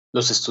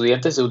Los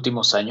estudiantes de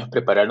últimos años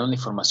prepararon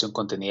información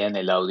contenida en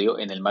el audio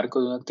en el marco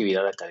de una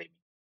actividad académica.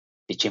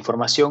 Dicha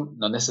información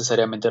no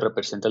necesariamente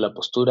representa la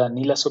postura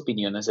ni las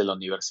opiniones de la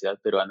Universidad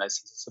Peruana de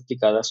Ciencias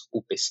Aplicadas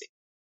UPC.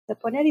 Se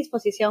pone a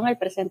disposición el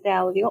presente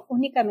audio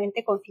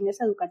únicamente con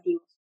fines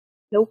educativos.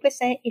 La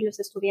UPC y los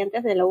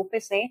estudiantes de la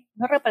UPC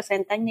no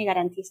representan ni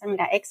garantizan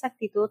la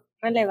exactitud,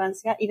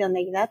 relevancia,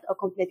 idoneidad o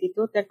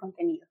completitud del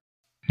contenido.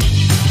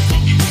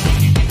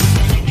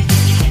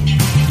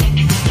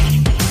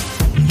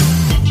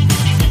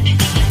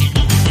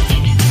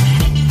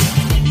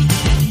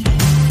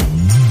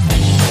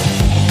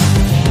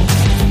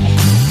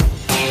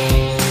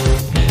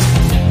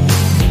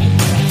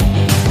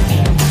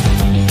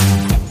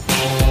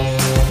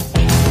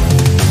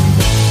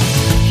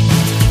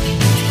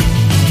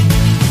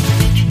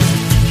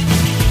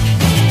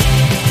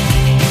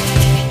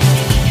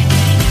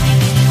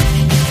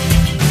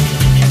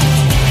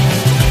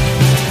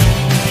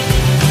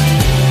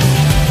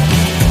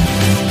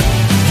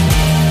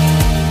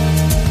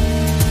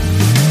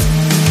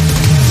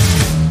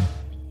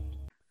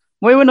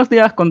 Muy buenos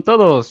días con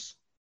todos.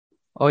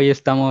 Hoy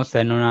estamos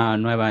en una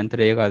nueva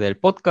entrega del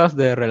podcast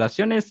de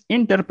Relaciones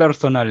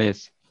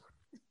Interpersonales.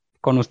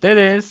 Con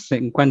ustedes se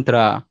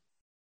encuentra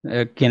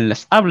quien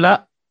les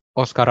habla,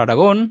 Óscar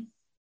Aragón,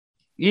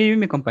 y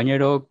mi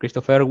compañero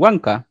Christopher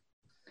Huanca.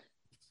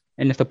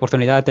 En esta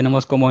oportunidad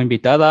tenemos como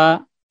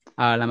invitada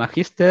a la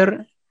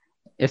magíster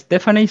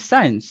Stephanie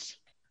Sáenz.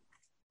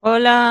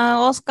 Hola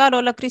Oscar,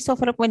 hola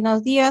Christopher,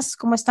 buenos días,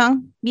 ¿cómo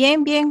están?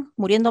 Bien, bien,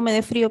 muriéndome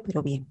de frío,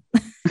 pero bien.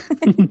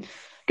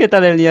 ¿Qué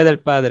tal el Día del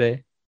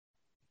Padre?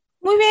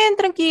 Muy bien,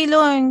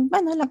 tranquilo, en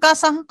la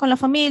casa, con la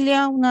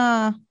familia,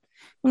 una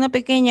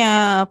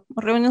pequeña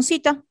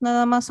reunioncita,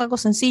 nada más algo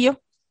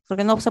sencillo,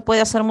 porque no se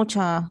puede hacer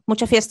mucha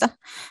fiesta.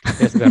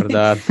 Es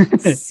verdad.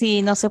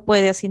 Sí, no se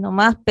puede así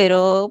nomás,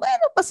 pero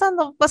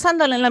bueno,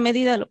 pasándola en la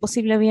medida de lo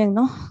posible bien,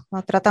 ¿no?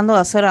 Tratando de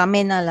hacer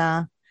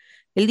amena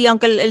el día,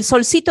 aunque el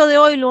solcito de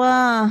hoy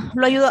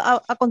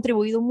ha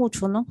contribuido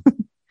mucho, ¿no?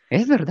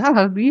 Es verdad,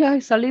 había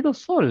salido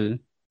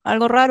sol.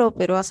 Algo raro,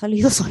 pero ha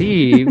salido sol.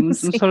 Sí, un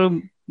Sí.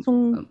 sol, Es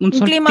un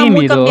sol clima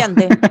muy tímido.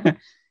 cambiante.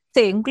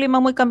 Sí, un clima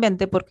muy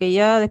cambiante porque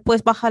ya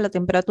después baja la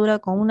temperatura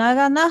con una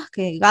gana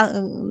que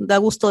da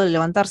gusto de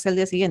levantarse al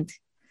día siguiente.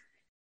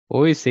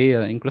 Uy, sí,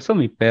 incluso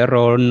mi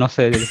perro no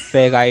se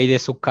despega ahí de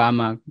su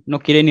cama, no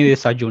quiere ni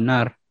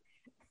desayunar.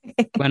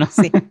 Bueno,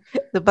 Sí,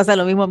 te pasa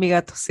lo mismo a mi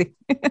gato, sí.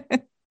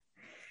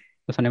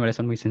 los animales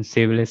son muy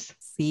sensibles.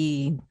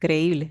 Sí,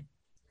 increíble.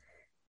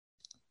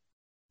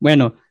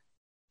 Bueno,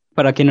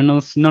 para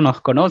quienes no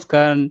nos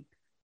conozcan,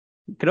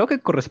 creo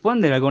que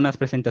corresponden algunas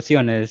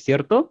presentaciones,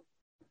 ¿cierto?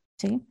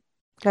 Sí,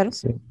 claro.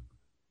 Sí.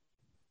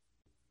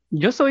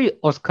 Yo soy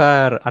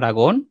Óscar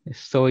Aragón,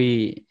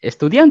 soy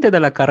estudiante de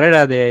la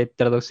carrera de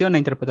Traducción e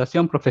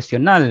Interpretación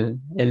Profesional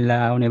en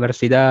la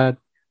Universidad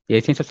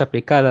de Ciencias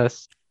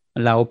Aplicadas,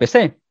 la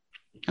UPC.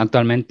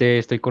 Actualmente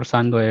estoy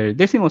cursando el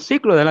 10º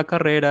ciclo de la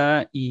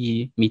carrera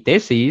y mi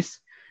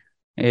tesis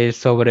es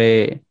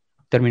sobre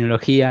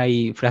terminología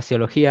y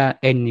fraseología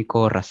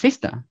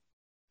étnico-racista.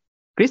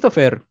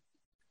 Christopher,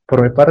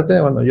 Por mi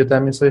parte, bueno, yo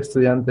también soy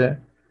estudiante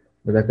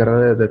de la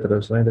carrera de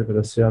Traducción e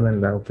Interpretación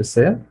en la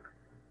UPC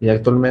y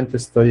actualmente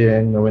estoy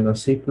en 9º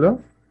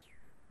ciclo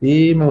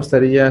y me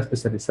gustaría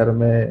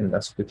especializarme en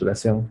la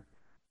subtitulación.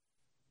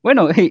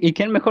 bueno, ¿y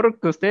quién mejor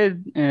que usted,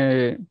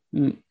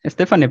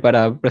 Stephanie,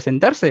 para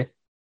presentarse?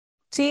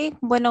 Sí,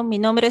 bueno, mi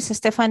nombre es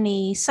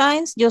Stephanie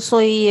Sáenz. Yo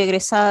soy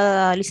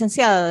egresada,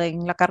 licenciada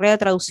en la carrera de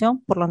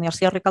traducción por la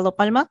Universidad Ricardo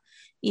Palma.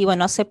 Y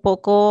bueno, hace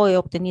poco he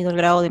obtenido el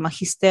grado de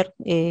magíster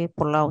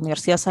por la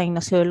Universidad San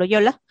Ignacio de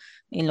Loyola,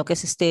 en lo que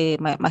es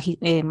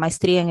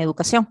maestría en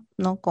educación,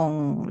 ¿no?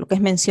 Con lo que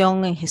es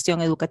mención en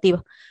gestión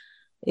educativa.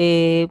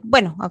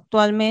 Bueno,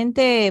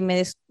 actualmente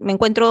me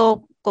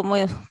encuentro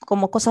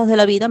como cosas de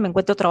la vida, me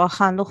encuentro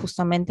trabajando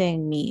justamente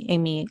en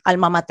mi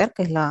alma mater,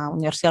 que es la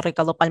Universidad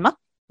Ricardo Palma.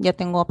 Ya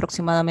tengo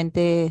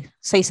aproximadamente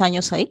 6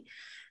 años ahí.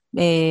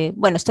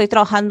 Bueno, estoy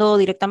trabajando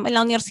directamente en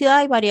la universidad,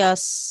 hay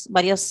varias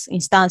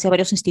instancias,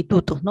 varios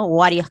institutos, ¿no?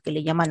 O áreas que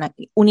le llaman,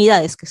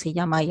 unidades que se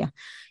llama allá.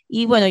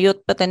 Y bueno, yo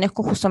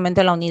pertenezco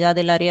justamente a la unidad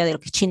del área de lo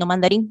que es chino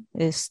mandarín,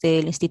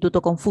 el Instituto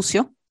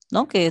Confucio,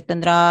 ¿no? Que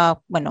tendrá,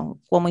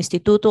 bueno, como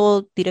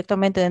instituto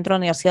directamente dentro de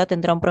la universidad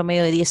tendrá un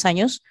promedio de 10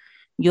 años.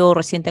 Yo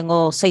recién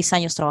tengo 6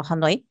 años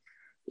trabajando ahí.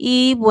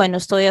 Y bueno,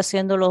 estoy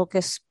haciendo lo que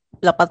es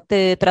la parte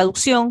de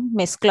traducción,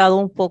 mezclado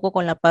un poco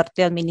con la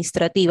parte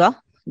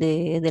administrativa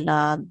de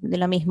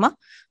la misma,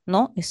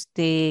 ¿no?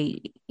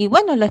 Y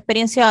bueno, la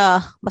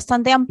experiencia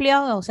bastante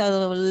amplia, o sea,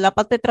 la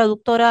parte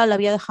traductora la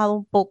había dejado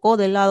un poco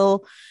de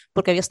lado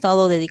porque había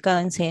estado dedicada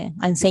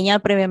a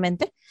enseñar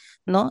previamente,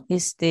 ¿no?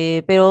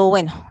 Pero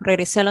bueno,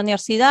 regresé a la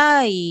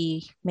universidad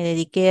y me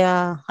dediqué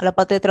a la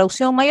parte de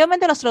traducción.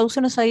 Mayormente las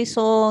traducciones ahí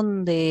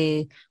son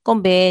de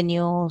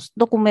convenios,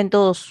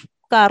 documentos,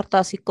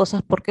 cartas y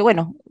cosas, porque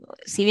bueno,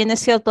 si bien es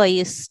cierto, ahí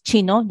es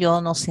chino,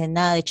 yo no sé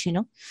nada de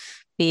chino,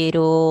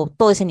 pero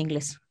todo es en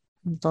inglés.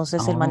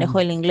 Entonces el Oh, manejo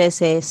del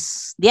inglés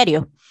es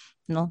diario.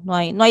 No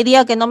hay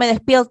día que no me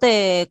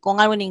despierte con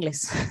algo en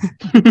inglés.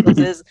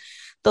 Entonces,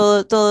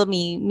 todo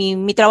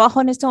mi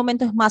trabajo en este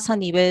momento es más a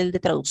nivel de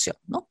traducción,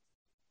 ¿no?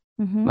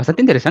 Ujú.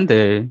 Bastante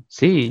interesante,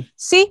 sí.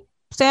 Sí,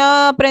 se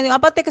aprende,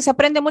 aparte que se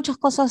aprende muchas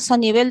cosas a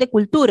nivel de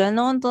cultura,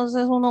 ¿no?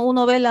 Entonces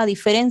uno ve la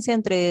diferencia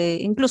entre,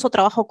 incluso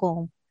trabajo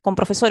con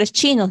profesores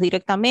chinos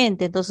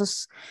directamente,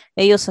 entonces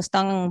ellos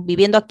están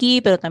viviendo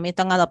aquí, pero también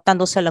están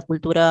adaptándose a la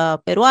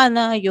cultura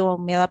peruana, yo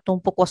me adapto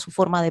un poco a su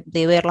forma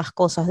de ver las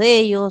cosas de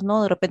ellos,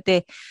 ¿no? De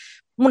repente,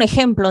 un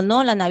ejemplo,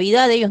 ¿no? La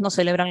Navidad, ellos no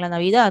celebran la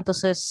Navidad,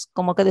 entonces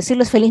como que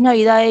decirles feliz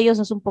Navidad a ellos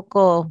es un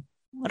poco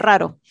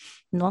raro.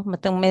 ¿No?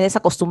 Me he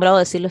desacostumbrado a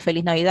decirles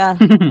feliz Navidad,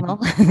 ¿no?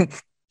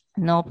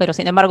 No, pero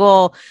sin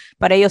embargo,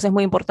 para ellos es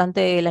muy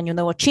importante el Año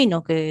Nuevo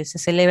Chino, que se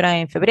celebra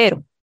en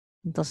febrero.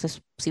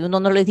 Entonces, si uno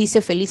no les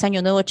dice feliz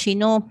Año Nuevo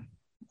Chino,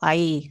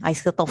 hay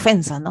cierta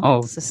ofensa, ¿no? Oh,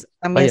 Entonces,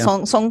 también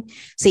vaya.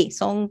 sí,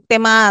 son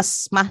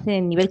temas más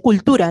de nivel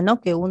cultura, ¿no?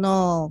 Que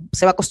uno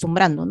se va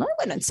acostumbrando, ¿no? Y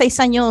bueno, en 6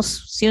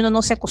 años, si uno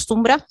no se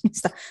acostumbra,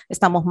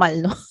 estamos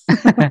mal, ¿no?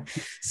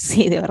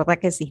 Sí, de verdad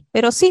que sí.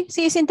 Pero sí,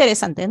 sí, es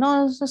interesante,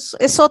 ¿no?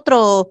 Es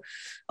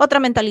otra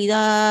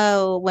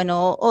mentalidad, o,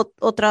 bueno,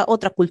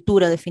 otra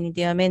cultura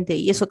definitivamente,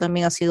 y eso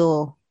también ha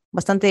sido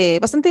bastante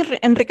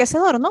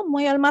enriquecedor, ¿no?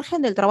 Muy al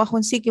margen del trabajo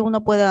en sí que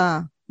uno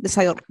pueda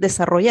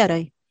desarrollar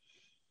ahí.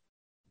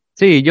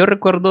 Sí, yo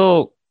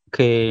recuerdo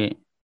que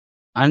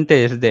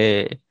antes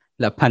de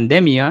la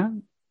pandemia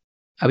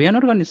habían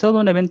organizado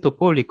un evento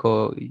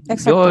público. Yo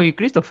Exacto. y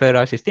Christopher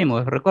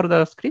asistimos.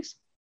 ¿Recuerdas, Chris?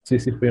 Sí,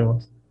 sí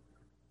fuimos.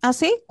 ¿Ah,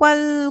 sí?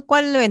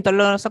 ¿Cuál evento?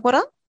 ¿Se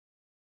acuerdan?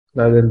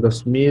 La del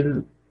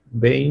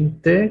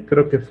 2020,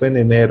 creo que fue en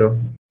enero.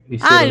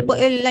 Ah, el,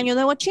 Hicieron, el Año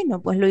Nuevo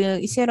Chino, pues lo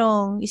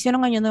hicieron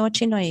Año Nuevo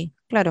Chino ahí,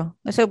 claro.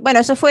 Bueno,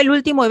 ese fue el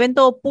último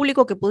evento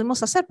público que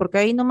pudimos hacer, porque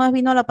ahí nomás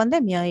vino la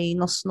pandemia y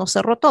nos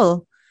cerró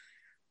todo,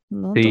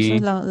 ¿no? Entonces, Sí,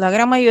 la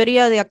gran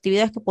mayoría de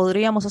actividades que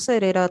podríamos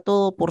hacer era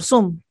todo por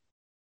Zoom.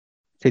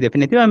 sí,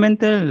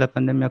 definitivamente la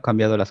pandemia ha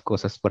cambiado las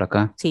cosas por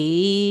acá.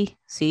 Sí,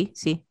 sí,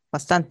 sí,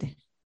 bastante.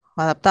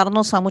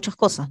 Adaptarnos a muchas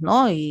cosas,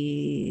 ¿no?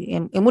 Y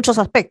en muchos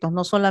aspectos,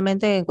 no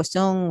solamente en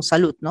cuestión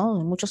salud,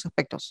 ¿no? En muchos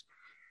aspectos,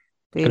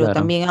 pero Claro.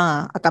 también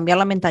a cambiar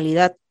la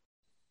mentalidad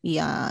y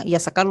a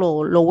sacar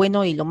lo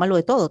bueno y lo malo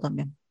de todo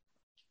también.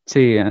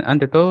 Sí,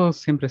 ante todo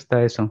siempre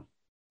está eso.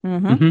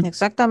 Ujú, Ujú.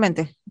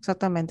 exactamente,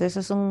 exactamente.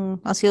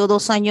 Ha sido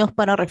 2 años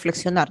para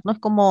reflexionar, ¿no? Es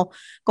como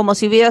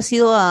si hubiera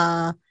sido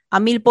a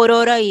 1000 por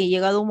hora y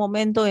llegado un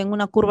momento en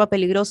una curva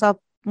peligrosa,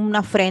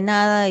 una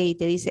frenada y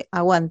te dice,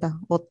 aguanta,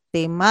 o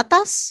te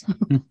matas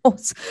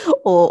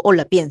o, o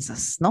la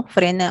piensas, ¿no?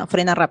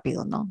 Frena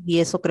rápido, ¿no? Y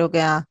eso creo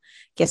que ha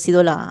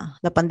sido la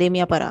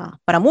pandemia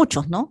para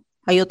muchos, ¿no?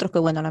 Hay otros que,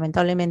 bueno,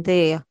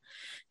 lamentablemente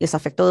les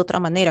afectó de otra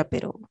manera,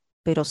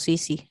 pero sí,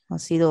 sí,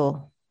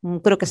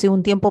 creo que ha sido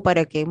un tiempo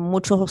para que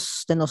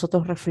muchos de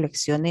nosotros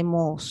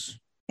reflexionemos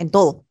en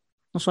todo,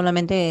 no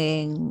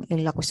solamente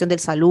en la cuestión de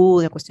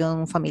salud, en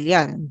cuestión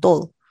familiar, en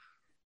todo.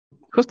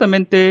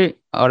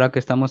 Justamente ahora que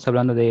estamos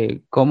hablando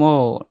de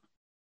cómo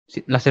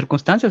las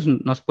circunstancias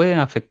nos pueden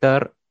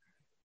afectar,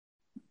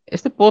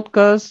 este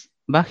podcast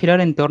va a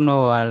girar en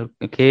torno al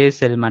que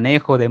es el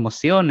manejo de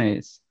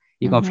emociones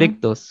y Ujú,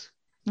 conflictos,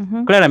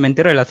 ujú,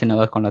 claramente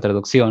relacionados con la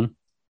traducción.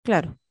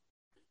 claro,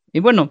 Y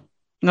bueno,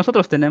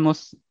 nosotros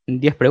tenemos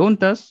 10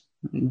 preguntas.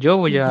 Yo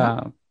voy ya.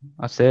 a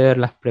hacer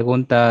las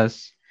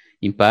preguntas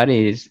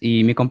impares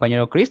y mi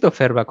compañero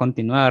Christopher va a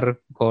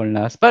continuar con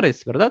las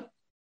pares, ¿verdad?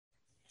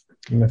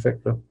 en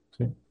efecto,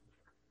 sí.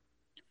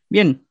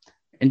 Bien,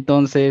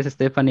 entonces,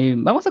 Stephanie,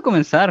 vamos a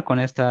comenzar con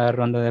esta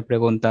ronda de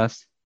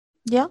preguntas.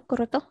 Ya,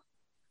 correcto.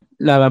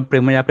 La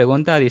primera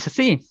pregunta dice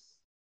así: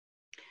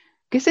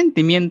 ¿qué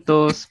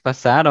sentimientos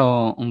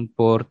pasaron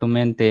por tu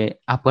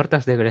mente a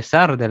puertas de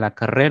egresar de la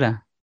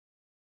carrera?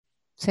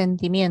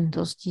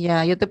 Sentimientos,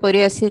 ya. Yo te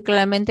podría decir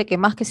claramente que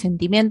más que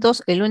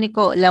sentimientos,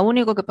 la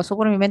único que pasó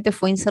por mi mente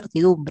fue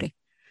incertidumbre,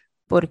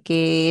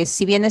 porque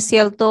si bien es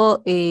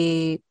cierto,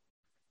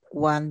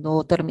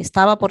 cuando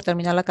estaba por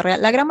terminar la carrera,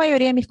 la gran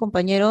mayoría de mis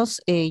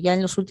compañeros, ya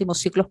en los últimos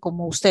ciclos,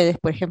 como ustedes,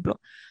 por ejemplo,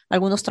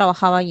 algunos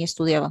trabajaban y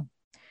estudiaban.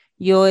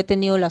 Yo he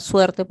tenido la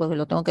suerte, porque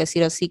lo tengo que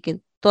decir así,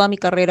 que toda mi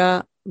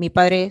carrera, mi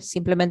padre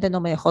simplemente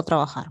no me dejó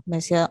trabajar. Me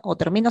decía, o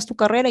terminas tu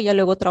carrera y ya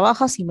luego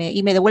trabajas y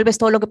me devuelves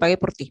todo lo que pagué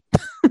por ti,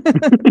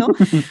 ¿no?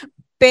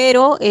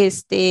 Pero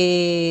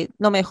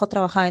no me dejó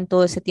trabajar en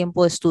todo ese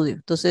tiempo de estudio.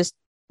 Entonces,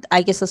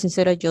 hay que ser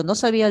sincera, yo no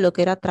sabía lo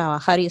que era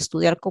trabajar y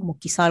estudiar como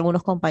quizá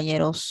algunos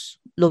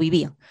compañeros lo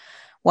vivían.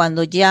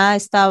 Cuando ya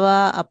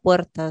estaba a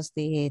puertas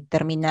de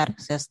terminar,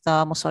 o sea,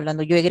 estábamos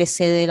hablando, yo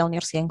egresé de la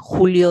universidad en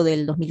julio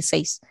del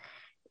 2006,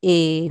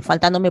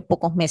 faltándome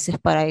pocos meses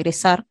para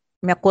egresar,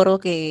 me acuerdo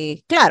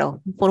que,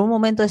 claro, por un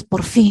momento es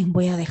por fin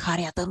voy a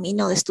dejar, ya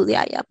termino de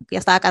estudiar, ya, porque ya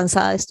estaba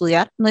cansada de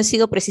estudiar. No he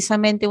sido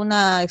precisamente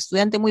una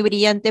estudiante muy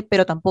brillante,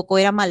 pero tampoco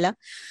era mala,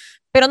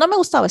 pero no me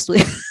gustaba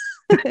estudiar,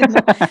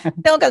 ¿no?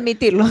 Tengo que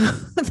admitirlo,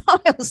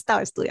 no me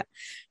gustaba estudiar,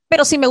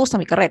 pero sí me gusta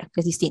mi carrera,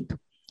 que es distinto.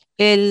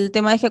 El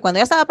tema es que cuando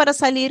ya estaba para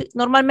salir,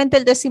 normalmente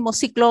el 10.º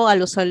ciclo a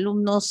los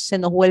alumnos se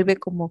nos vuelve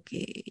como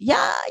que ya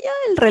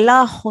el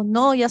relajo,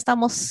 ¿no? Ya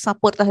estamos a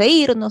puertas de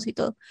irnos y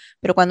todo.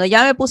 Pero cuando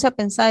ya me puse a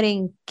pensar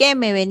en qué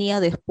me venía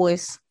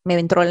después, me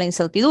entró la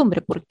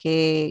incertidumbre,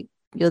 porque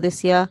yo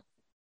decía,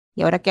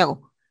 ¿y ahora qué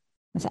hago?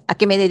 O sea, ¿a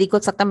qué me dedico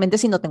exactamente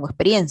si no tengo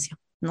experiencia?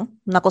 ¿No?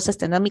 Una cosa es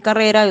tener mi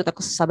carrera y otra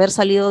cosa es haber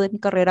salido de mi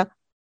carrera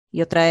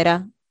y otra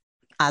era,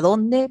 ¿a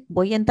dónde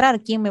voy a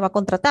entrar? ¿Quién me va a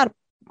contratar?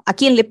 ¿A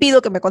quién le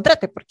pido que me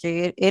contrate?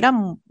 Porque era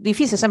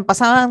difícil, se me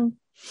pasaban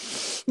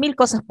mil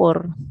cosas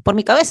por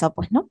mi cabeza,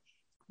 pues, ¿no?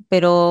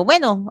 Pero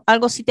bueno,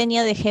 algo sí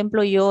tenía de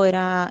ejemplo yo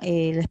era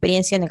la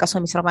experiencia en el caso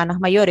de mis hermanas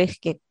mayores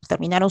que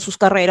terminaron sus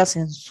carreras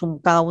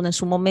cada una en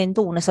su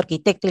momento, una es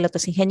arquitecta y la otra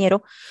es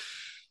ingeniero,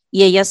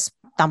 y ellas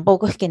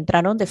tampoco es que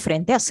entraron de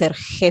frente a ser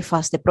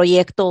jefas de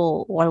proyecto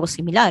o algo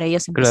similar,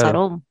 ellas Claro.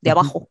 empezaron de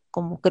abajo,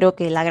 como creo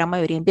que la gran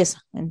mayoría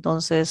empieza.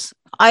 Entonces,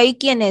 hay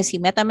quienes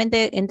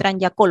inmediatamente entran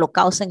ya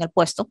colocados en el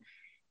puesto,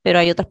 pero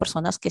hay otras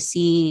personas que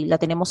sí la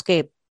tenemos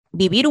que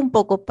vivir un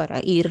poco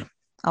para ir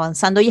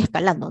avanzando y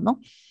escalando, ¿no?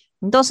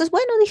 Entonces,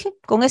 bueno, dije,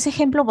 con ese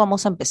ejemplo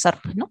vamos a empezar,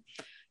 pues, ¿no?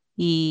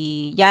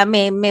 Y ya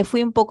me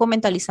fui un poco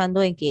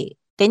mentalizando en que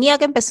tenía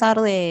que empezar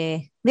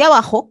de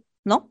abajo,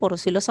 ¿no? Por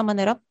decirlo de esa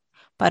manera,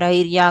 para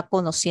ir ya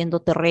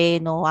conociendo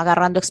terreno,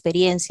 agarrando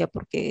experiencia,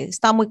 porque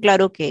está muy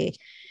claro que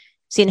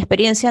sin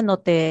experiencia no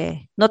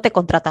te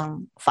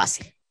contratan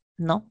fácil,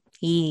 ¿no?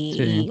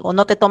 Sí. O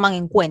no te toman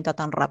en cuenta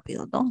tan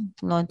rápido, ¿no?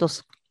 ¿No?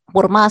 Entonces,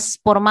 por más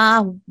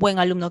buen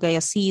alumno que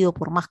hayas sido,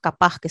 por más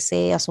capaz que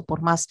seas o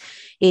por más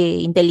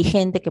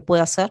inteligente que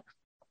puedas ser,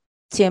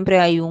 siempre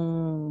hay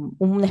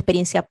una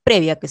experiencia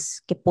previa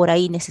que por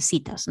ahí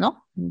necesitas,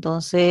 ¿no?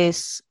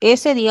 Entonces,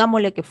 ese,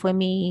 digámosle, que fue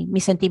mi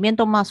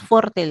sentimiento más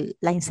fuerte,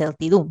 la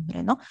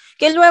incertidumbre, ¿no?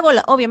 Que luego,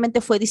 obviamente,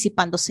 fue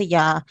disipándose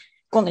ya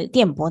con el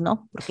tiempo,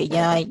 ¿no? Porque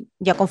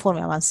ya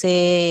conforme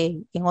avancé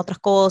en otras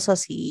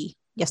cosas y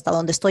hasta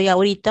donde estoy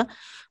ahorita,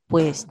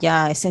 pues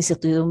ya esa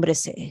incertidumbre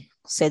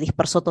se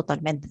dispersó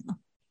totalmente, ¿no?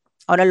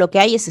 Ahora lo que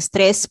hay es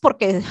estrés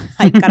porque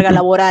hay carga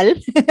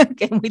laboral,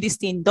 que es muy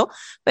distinto,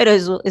 pero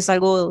eso es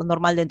algo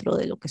normal dentro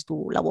de lo que es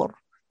tu labor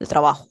de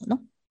trabajo,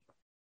 ¿no?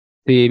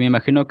 Sí, me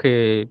imagino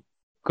que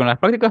con las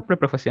prácticas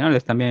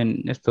preprofesionales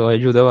también esto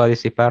ayudó a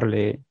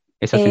disiparle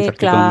esas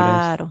incertidumbres.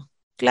 Claro,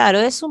 claro,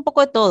 es un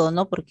poco de todo,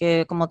 ¿no?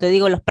 Porque, como te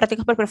digo, las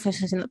prácticas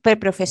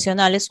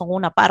preprofesionales son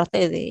una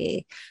parte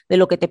de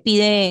lo que te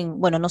piden.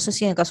 Bueno, no sé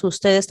si en el caso de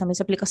ustedes también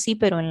se aplica así,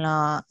 pero en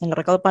la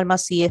Recado de Palma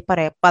sí es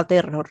para parte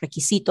de los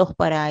requisitos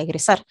para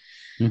egresar,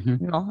 Ujú.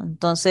 ¿no?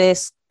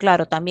 Entonces,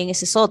 claro, también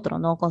ese es otro,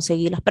 ¿no?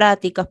 Conseguir las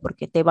prácticas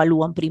porque te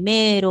evalúan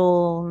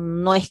primero,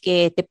 no es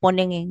que te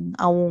ponen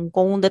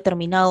con un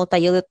determinado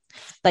taller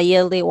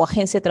de o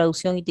agencia de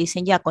traducción y te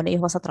dicen, ya, con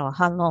ellos vas a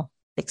trabajar, no.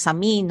 Te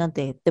examinan,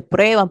 te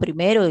prueban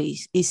primero y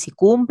si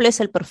cumples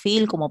el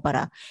perfil como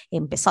para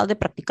empezar de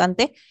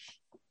practicante,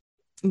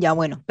 ya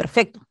bueno,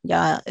 perfecto,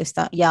 ya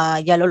está,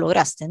 ya lo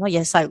lograste, ¿no?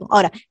 Ya es algo.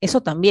 Ahora,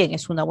 eso también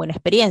es una buena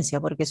experiencia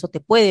porque eso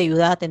te puede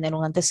ayudar a tener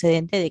un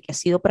antecedente de que has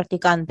sido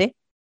practicante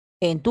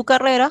en tu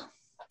carrera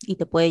y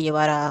te puede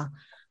llevar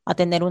a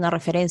tener una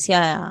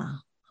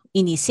referencia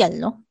inicial,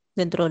 ¿no?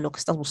 Dentro de lo que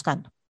estás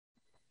buscando.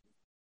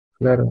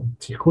 Claro,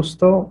 sí,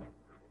 justo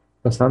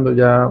pasando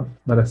ya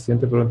a la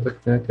siguiente pregunta que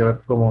tiene que ver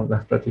con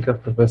las prácticas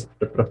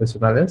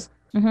profesionales.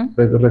 Ujú.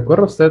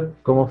 ¿Recuerda usted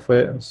cómo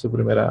fue su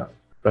primera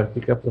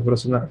práctica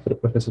profesional?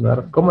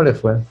 ¿Cómo le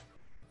fue?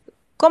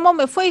 ¿Cómo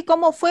me fue y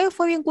cómo fue?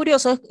 Fue bien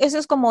curioso. Eso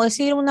es como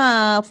decir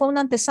fue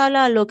una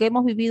antesala a lo que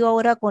hemos vivido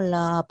ahora con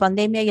la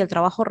pandemia y el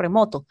trabajo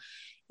remoto.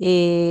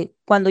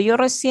 Cuando yo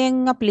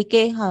recién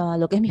apliqué a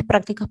lo que es mis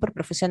prácticas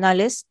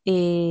preprofesionales,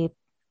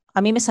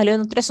 a mí me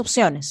salieron tres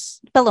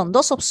opciones, perdón,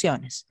 dos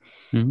opciones,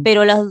 Ujú.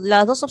 pero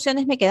las dos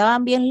opciones me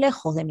quedaban bien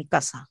lejos de mi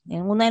casa.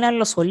 En una eran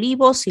Los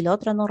Olivos y la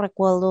otra no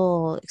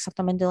recuerdo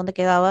exactamente dónde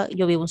quedaba.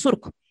 Yo vivo en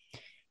Surco.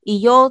 Y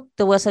yo,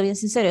 te voy a ser bien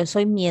sincero,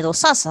 soy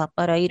miedosaza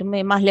para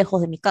irme más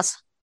lejos de mi casa.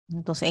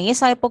 Entonces, en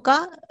esa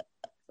época,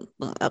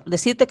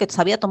 decirte que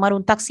sabía tomar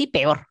un taxi,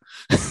 peor,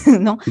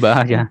 ¿no?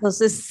 Vaya.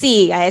 Entonces,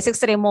 sí, a ese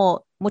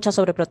extremo, mucha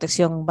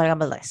sobreprotección,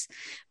 válgame la vez.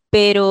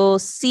 Pero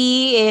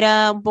sí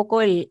era un poco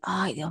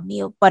ay, Dios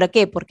mío, ¿para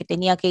qué? Porque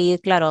tenía que ir,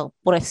 claro,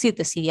 por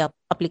decirte, si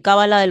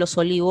aplicaba la de Los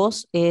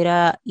Olivos,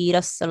 era ir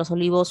hasta Los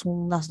Olivos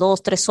unas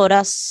 2, 3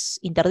 horas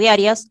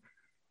interdiarias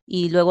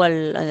y luego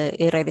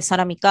regresar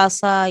a mi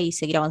casa y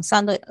seguir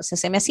avanzando. O sea,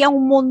 se me hacía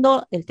un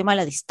mundo el tema de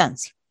la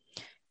distancia.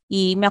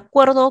 Y me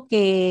acuerdo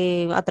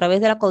que a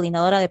través de la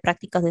coordinadora de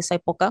prácticas de esa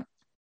época,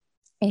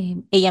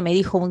 ella me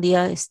dijo un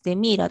día,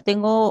 mira,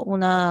 tengo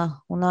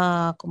una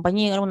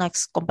compañera, una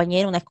ex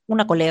compañera,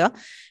 una colega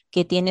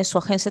que tiene su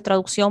agencia de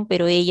traducción,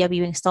 pero ella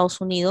vive en Estados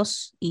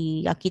Unidos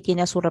y aquí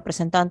tiene a su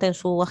representante en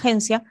su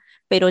agencia,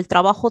 pero el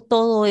trabajo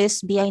todo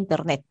es vía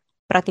internet,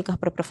 prácticas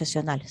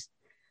preprofesionales.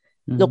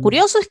 Lo Mm.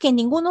 curioso es que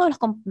ninguno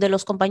de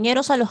los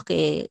compañeros a los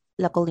que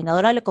la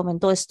coordinadora le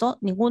comentó esto,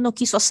 ninguno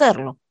quiso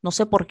hacerlo, no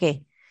sé por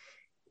qué.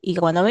 Y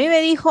cuando a mí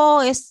me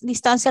dijo, es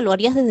distancia, ¿lo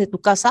harías desde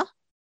tu casa?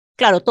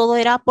 Claro, todo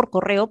era por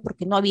correo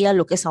porque no había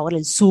lo que es ahora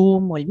el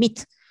Zoom o el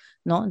Meet.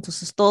 ¿no?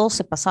 Entonces todo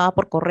se pasaba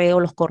por correo,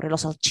 los correos,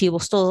 los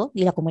archivos, todo,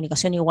 y la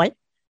comunicación igual.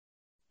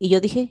 Y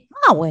yo dije,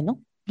 ah,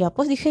 bueno, ya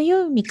pues dije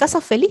yo, mi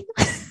casa feliz.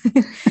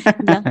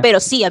 Ya, pero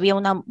sí, había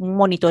un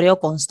monitoreo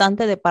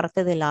constante de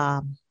parte de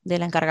la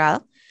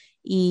encargada.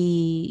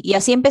 Y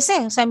así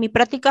empecé, o sea, en mis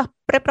prácticas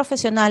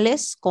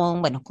preprofesionales,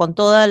 con, bueno, con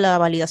toda la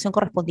validación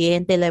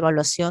correspondiente, la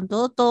evaluación,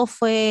 todo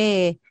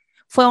fue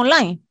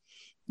online,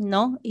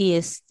 ¿no? Y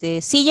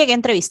sí llegué a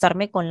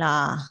entrevistarme con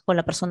la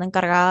persona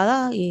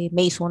encargada y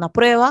me hizo una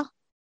prueba,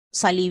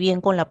 salí bien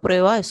con la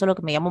prueba, eso es lo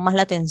que me llamó más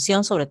la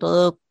atención, sobre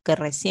todo que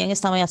recién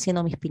estaba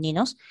haciendo mis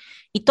pininos,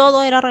 y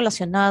todo era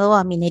relacionado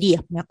a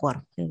minería, me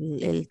acuerdo,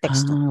 el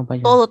texto. Ah,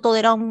 vaya. Todo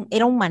era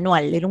un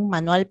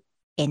manual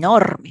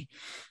enorme,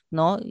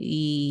 ¿no?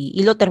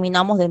 Y lo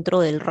terminamos dentro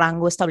del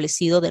rango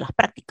establecido de las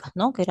prácticas,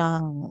 ¿no? Que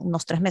eran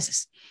unos 3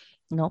 meses,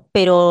 ¿no?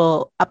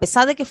 Pero a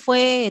pesar de que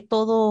fue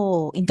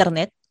todo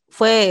internet,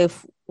 fue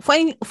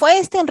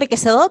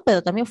enriquecedor,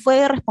 pero también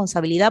fue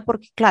responsabilidad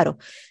porque, claro,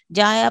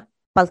 ya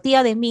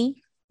partía de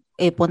mí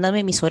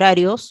ponerme mis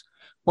horarios,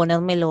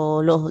 ponerme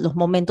los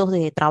momentos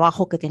de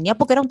trabajo que tenía,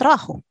 porque era un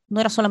trabajo, no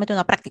era solamente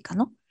una práctica,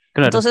 ¿no?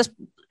 Claro. Entonces,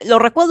 lo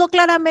recuerdo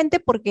claramente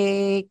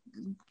porque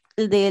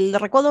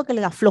recuerdo que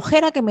la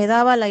flojera que me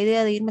daba la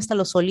idea de irme hasta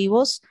Los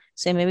Olivos,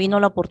 se me vino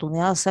la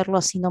oportunidad de hacerlo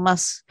así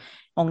nomás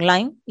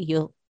online y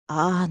yo,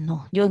 ah,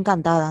 no, yo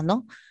encantada,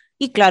 ¿no?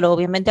 Y claro,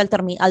 obviamente al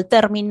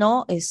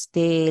término,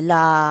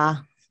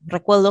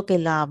 recuerdo que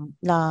la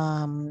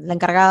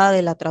encargada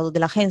de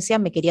la agencia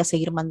me quería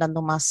seguir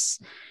mandando más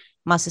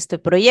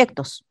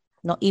proyectos,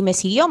 ¿no? Y me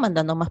siguió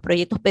mandando más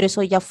proyectos, pero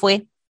eso ya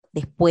fue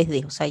después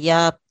de, o sea,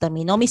 ya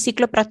terminó mi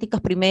ciclo de prácticas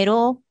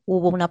primero,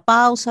 hubo una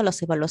pausa, las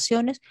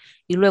evaluaciones,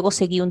 y luego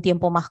seguí un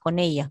tiempo más con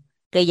ella,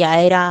 que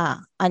ya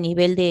era a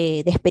nivel de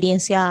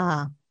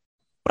experiencia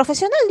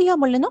profesional,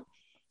 digámosle, ¿no?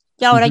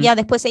 Y ahora Ujú. ya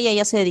después ella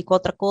ya se dedicó a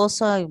otra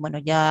cosa y bueno,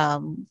 ya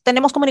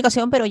tenemos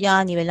comunicación, pero ya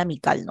a nivel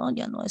amical, ¿no?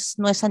 Ya no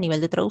es a nivel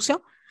de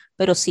traducción,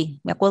 pero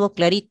sí, me acuerdo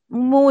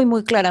muy,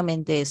 muy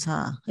claramente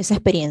esa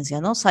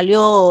experiencia, ¿no?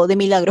 Salió de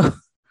milagro.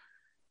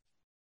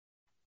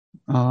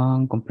 Ah,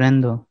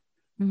 comprendo.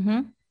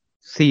 Ujú.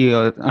 Sí,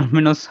 al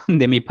menos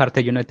de mi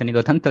parte yo no he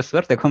tenido tanta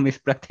suerte con mis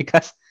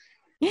prácticas.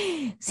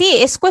 Sí,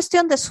 es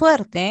cuestión de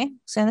suerte, ¿eh?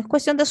 O sea, es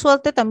cuestión de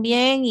suerte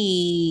también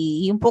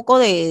y un poco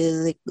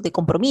de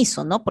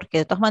compromiso, ¿no? Porque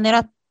de todas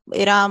maneras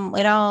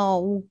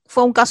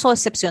fue un caso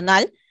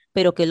excepcional,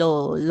 pero que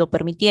lo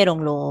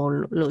permitieron,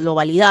 lo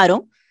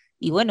validaron.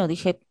 Y bueno,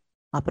 dije,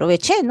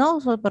 aproveché,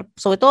 ¿no?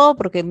 Sobre todo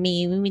porque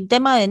mi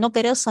tema de no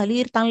querer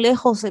salir tan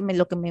lejos,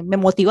 lo que me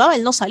motivaba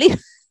el no salir,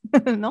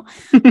 ¿no?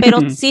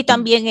 Pero sí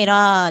también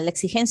era la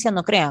exigencia,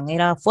 no crean,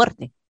 era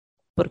fuerte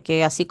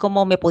porque así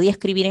como me podía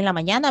escribir en la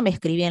mañana, me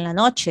escribía en la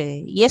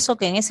noche. Y eso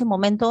que en ese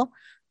momento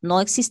no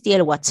existía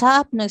el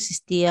WhatsApp, no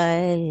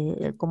existía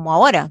como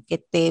ahora, que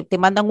te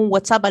mandan un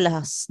WhatsApp a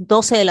las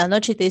 12 de la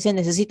noche y te dicen,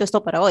 necesito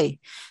esto para hoy,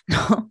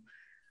 ¿no?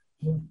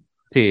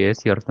 Sí, es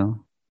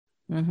cierto.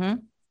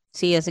 Ujú.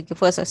 Sí, así que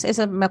fue eso.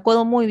 Me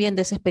acuerdo muy bien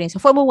de esa experiencia.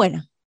 Fue muy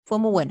buena,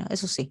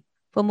 eso sí.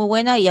 Fue muy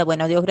buena y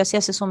bueno, a Dios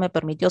gracias, eso me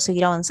permitió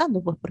seguir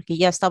avanzando, pues porque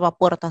ya estaba a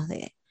puertas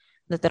de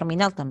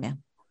terminar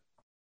también.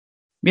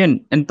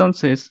 Bien,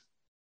 entonces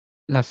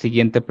la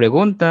siguiente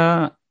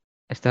pregunta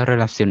está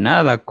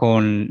relacionada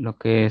con lo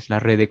que es la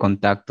red de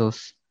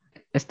contactos.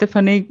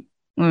 Stephanie,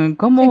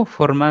 ¿cómo Sí.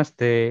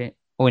 formaste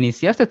o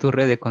iniciaste tu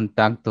red de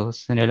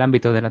contactos en el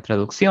ámbito de la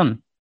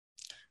traducción?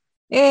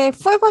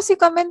 Fue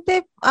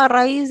básicamente a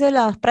raíz de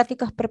las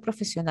prácticas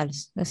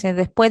preprofesionales. O sea,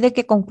 después de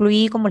que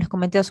concluí, como les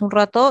comenté hace un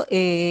rato,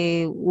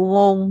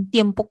 hubo un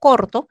tiempo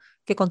corto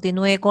que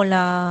continué con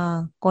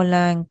la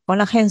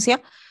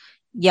agencia,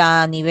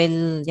 ya a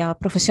nivel ya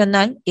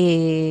profesional,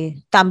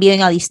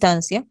 también a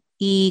distancia.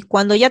 Y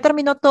cuando ya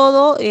terminó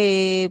todo,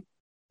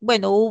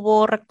 bueno,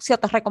 hubo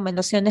ciertas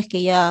recomendaciones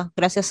que ya,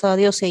 gracias a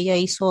Dios, ella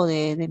hizo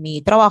de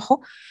mi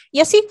trabajo.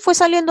 Y así fue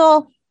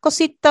saliendo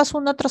cositas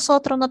una tras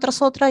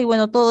otra, y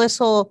bueno, todo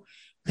eso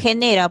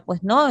genera,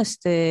 pues, ¿no?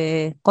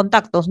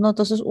 Contactos, ¿no?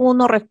 Entonces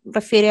uno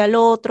refiere al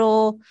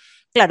otro.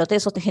 Claro,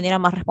 eso te genera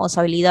más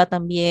responsabilidad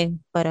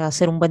también para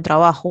hacer un buen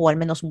trabajo o al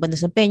menos un buen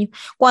desempeño.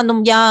 Cuando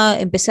ya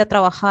empecé a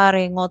trabajar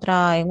en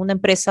una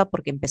empresa,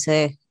 porque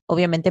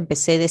obviamente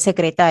empecé de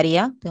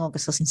secretaria, tengo que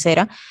ser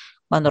sincera,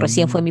 cuando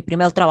recién fue Mm. mi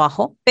primer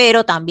trabajo,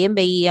 pero también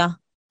veía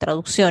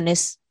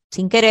traducciones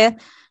sin querer.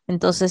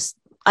 Entonces,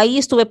 ahí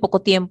estuve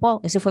poco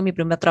tiempo, ese fue mi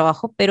primer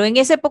trabajo, pero en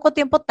ese poco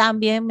tiempo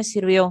también me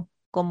sirvió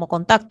como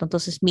contacto.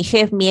 Entonces,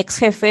 mi ex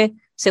jefe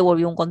se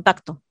volvió un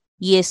contacto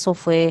y eso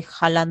fue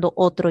jalando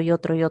otro y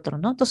otro y otro,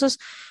 ¿no? Entonces,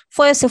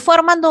 se fue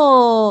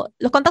armando,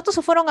 los contactos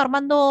se fueron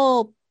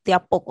armando de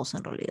a pocos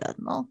en realidad,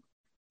 ¿no?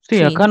 Sí,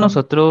 Sí, acá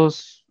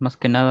nosotros más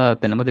que nada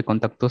tenemos de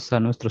contactos a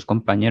nuestros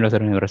compañeros de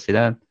la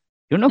universidad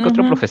y uno que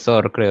otro ujú.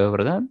 profesor, creo,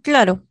 ¿verdad?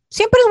 Claro,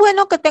 siempre es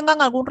bueno que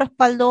tengan algún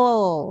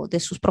respaldo de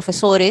sus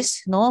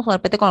profesores, ¿no? De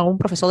repente con algún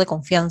profesor de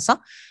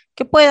confianza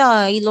que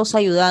pueda irlos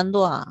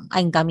ayudando a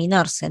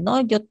encaminarse,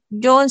 ¿no?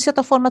 Yo en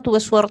cierta forma tuve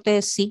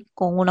suerte, sí,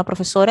 con una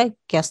profesora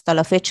que hasta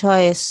la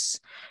fecha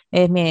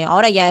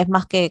Ahora ya es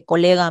más que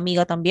colega,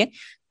 amiga también,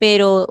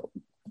 pero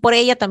por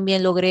ella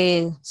también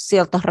logré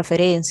ciertas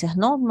referencias,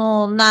 ¿no?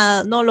 No,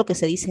 nada, no lo que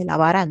se dice la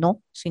vara,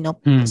 no, sino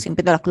pues, Mm,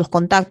 siempre los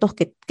contactos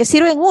que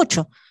sirven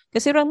mucho,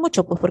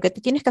 pues porque te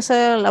tienes que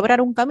hacer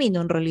labrar un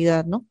camino en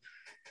realidad, ¿no?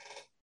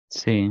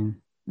 sí.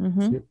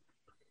 Ujú, Sí.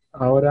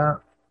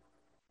 Ahora,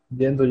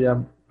 yendo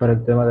ya para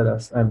el tema de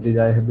las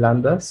habilidades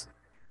blandas,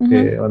 ujú,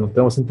 que bueno,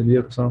 tenemos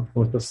entendido que son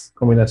como esta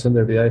combinación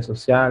de habilidades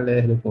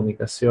sociales, de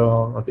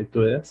comunicación,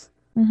 aptitudes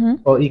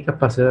ujú. y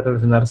capacidad de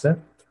relacionarse.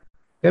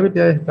 ¿Qué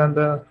habilidades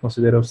blandas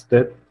considera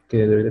usted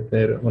que debería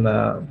tener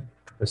una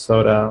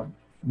profesora,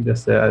 ya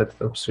sea de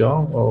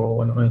traducción o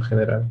bueno, en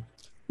general?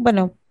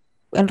 Bueno,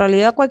 en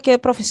realidad cualquier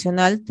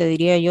profesional, te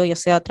diría yo, ya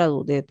sea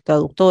de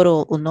traductor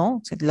o no,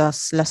 o sea,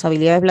 las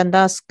habilidades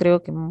blandas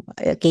creo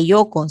que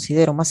yo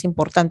considero más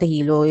importantes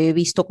y lo he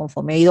visto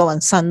conforme he ido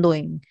avanzando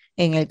en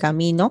el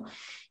camino,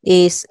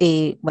 es,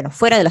 bueno,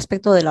 fuera del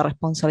aspecto de la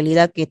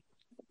responsabilidad que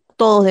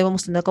todos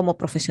debemos tener como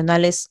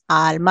profesionales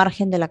al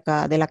margen de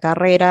de la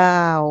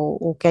carrera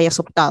o que hayas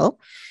optado,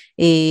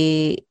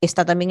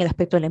 está también el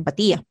aspecto de la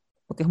empatía,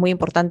 porque es muy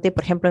importante,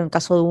 por ejemplo, en el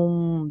caso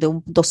de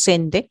un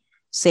docente,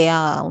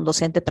 sea un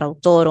docente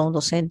traductor o un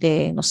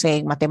docente, no sé,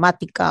 en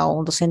matemática o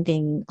un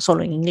docente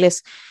solo en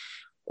inglés,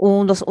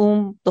 un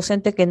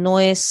docente que no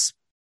es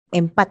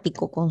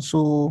empático con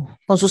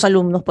con sus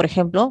alumnos, por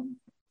ejemplo,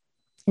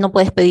 no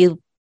puedes pedir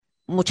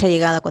mucha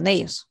llegada con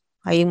ellos.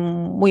 Hay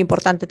muy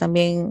importante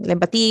también la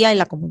empatía y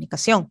la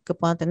comunicación que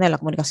puedan tener, la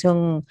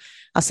comunicación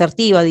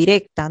asertiva,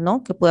 directa,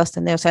 ¿no? Que puedas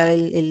tener, o sea,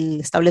 el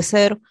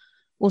establecer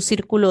un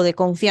círculo de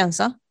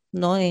confianza,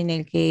 ¿no? En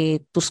el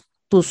que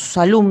tus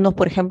alumnos,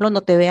 por ejemplo,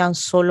 no te vean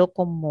solo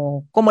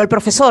como el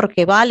profesor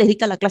que va, les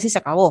dicta la clase y se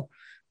acabó,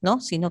 ¿no?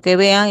 Sino que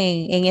vean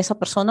en esa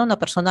persona una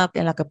persona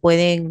en la que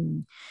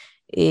pueden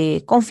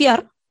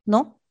confiar,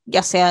 ¿no?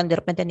 Ya sea de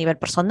repente a nivel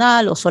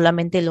personal o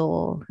solamente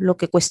lo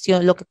que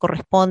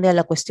corresponde a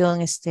la cuestión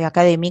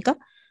académica,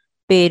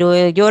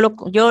 pero yo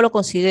lo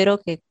considero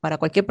que para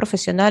cualquier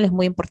profesional es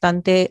muy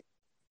importante,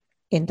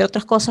 entre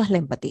otras cosas, la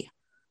empatía,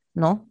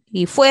 ¿no?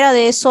 Y fuera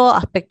de eso,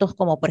 aspectos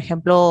como, por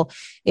ejemplo,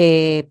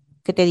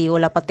 ¿qué te digo?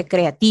 La parte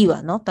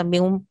creativa, ¿no?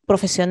 También un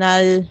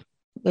profesional,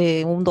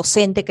 un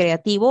docente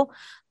creativo,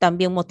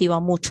 también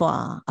motiva mucho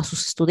a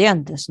sus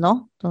estudiantes,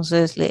 ¿no?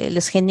 Entonces,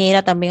 les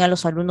genera también a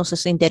los alumnos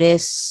ese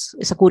interés,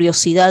 esa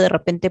curiosidad de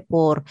repente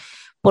por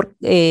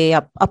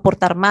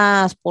aportar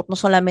más, por no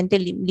solamente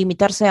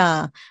limitarse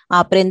a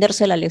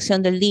aprenderse la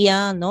lección del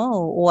día, ¿no?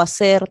 O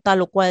hacer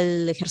tal o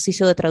cual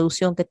ejercicio de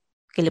traducción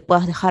que le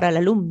puedas dejar al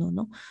alumno,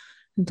 ¿no?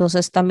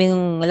 Entonces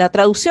también la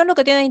traducción lo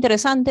que tiene de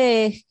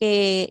interesante es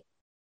que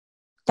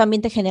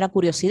también te genera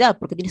curiosidad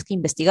porque tienes que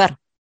investigar,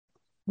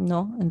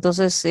 ¿no?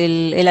 Entonces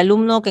el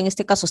alumno que en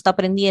este caso está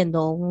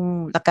aprendiendo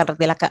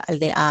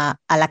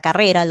a la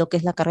carrera, lo que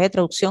es la carrera de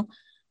traducción,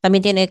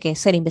 también tiene que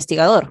ser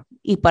investigador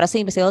y para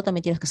ser investigador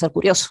también tienes que ser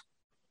curioso.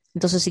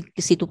 Entonces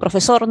si tu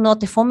profesor no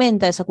te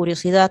fomenta esa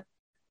curiosidad,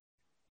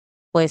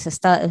 pues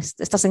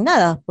estás en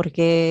nada,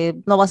 porque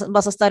no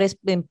vas a estar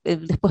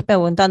después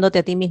preguntándote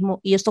a ti mismo,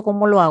 ¿y esto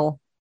cómo lo hago?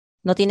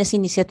 No tienes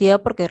iniciativa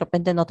porque de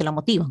repente no te la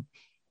motivan.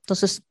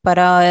 Entonces,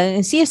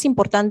 en sí es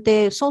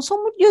importante,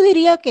 yo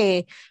diría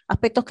que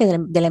aspectos que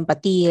de la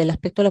empatía, el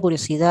aspecto de la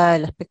curiosidad,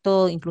 el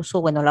aspecto incluso,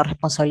 bueno, la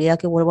responsabilidad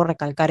que vuelvo a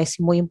recalcar es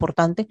muy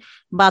importante,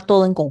 va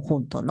todo en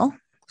conjunto, ¿no?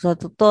 O sea,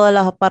 toda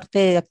la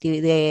parte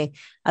de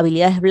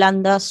habilidades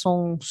blandas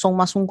son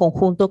más un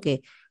conjunto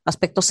que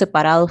aspectos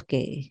separados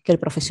que el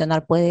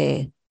profesional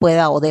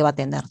pueda o deba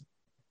tener.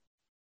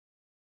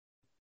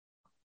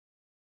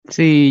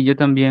 Sí, yo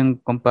también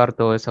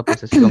comparto esa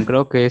posición.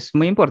 Creo que es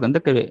muy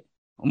importante que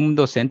un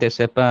docente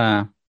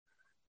sepa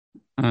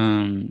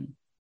am,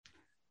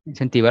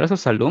 incentivar a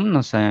sus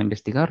alumnos a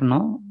investigar,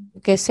 ¿no?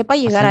 Que sepa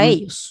llegar a Hacer,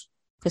 ellos,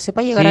 que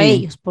sepa llegar a sí.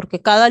 ellos, porque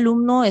cada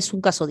alumno es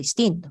un caso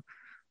distinto,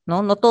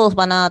 ¿no? No todos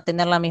van a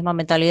tener la misma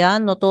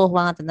mentalidad, no todos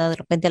van a tener de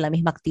repente la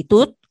misma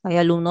actitud. Hay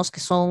alumnos que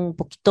son un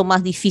poquito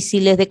más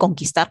difíciles de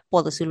conquistar,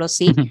 por decirlo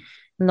así,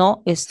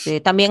 ¿no?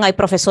 También hay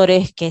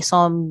profesores que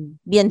son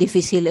bien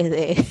difíciles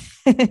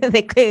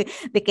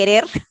de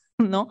querer,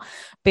 ¿no?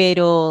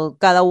 Pero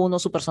cada uno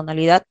su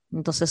personalidad,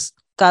 entonces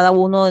cada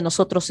uno de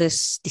nosotros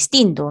es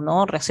distinto,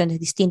 ¿no? Reacciones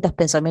distintas,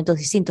 pensamientos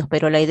distintos,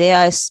 pero la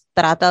idea es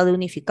tratar de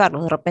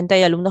unificarlos. De repente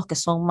hay alumnos que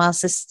son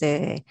más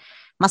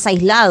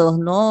aislados,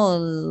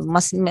 ¿no?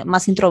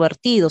 Más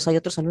introvertidos, hay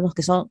otros alumnos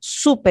que son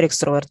súper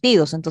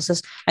extrovertidos,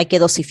 entonces hay que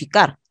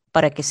dosificar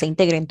para que se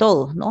integren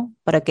todos, ¿no?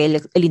 Para que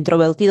el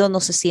introvertido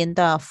no se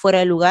sienta fuera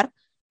de lugar,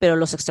 pero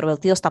los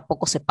extrovertidos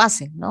tampoco se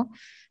pasen, ¿no?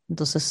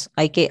 Entonces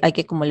hay que,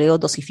 como le digo,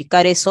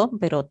 dosificar eso,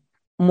 pero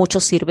mucho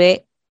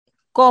sirve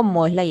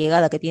cómo es la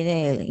llegada que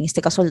tiene, en este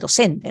caso, el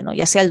docente, ¿no?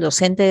 Ya sea el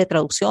docente de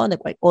traducción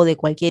o de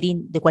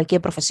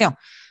cualquier profesión,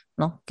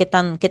 ¿no? Qué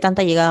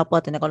tanta llegada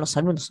pueda tener con los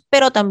alumnos,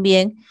 pero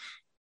también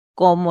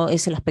cómo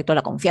es el aspecto de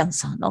la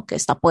confianza, ¿no? Que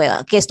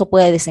esto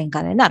puede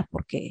desencadenar,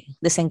 porque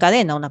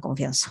desencadena una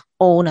confianza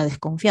o una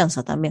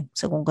desconfianza también,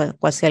 según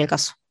cuál sea el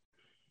caso.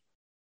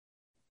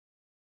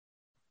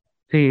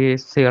 Sí,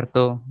 es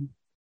cierto.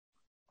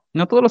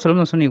 No todos los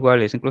alumnos son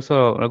iguales,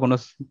 incluso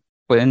algunos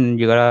pueden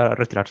llegar a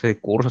retirarse de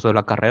cursos o de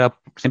la carrera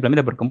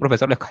simplemente porque un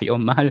profesor les cayó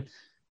mal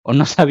o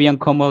no sabían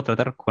cómo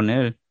tratar con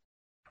él.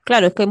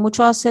 Claro, es que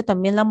mucho hace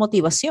también la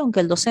motivación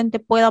que el docente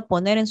pueda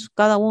poner en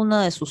cada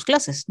una de sus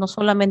clases, no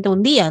solamente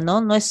un día,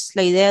 ¿no? No es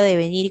la idea de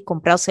venir y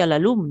comprarse al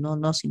alumno,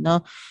 ¿no?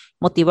 Sino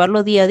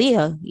motivarlo día a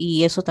día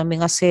y eso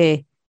también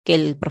hace que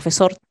el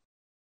profesor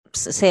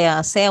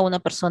sea una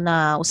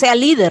persona, o sea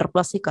líder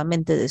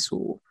básicamente de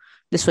su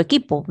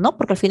equipo, ¿no?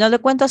 Porque al final de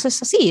cuentas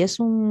es así,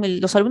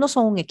 los alumnos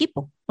son un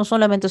equipo, no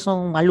solamente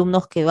son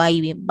alumnos que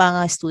van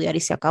a estudiar y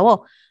se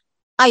acabó.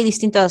 Hay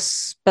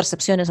distintas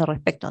percepciones al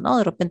respecto, ¿no?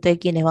 De repente hay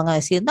quienes van a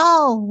decir,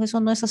 no,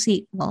 eso no es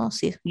así, no,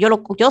 sí,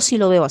 yo sí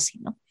lo veo así,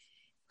 ¿no?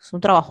 Es un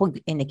trabajo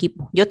en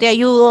equipo. Yo te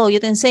ayudo, yo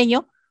te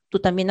enseño, tú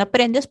también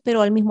aprendes,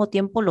 pero al mismo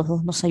tiempo los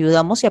dos nos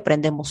ayudamos y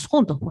aprendemos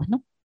juntos, pues,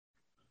 ¿no?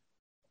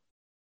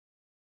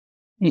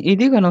 Y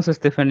díganos,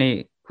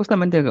 Stephanie,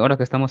 justamente ahora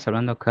que estamos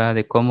hablando acá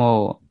de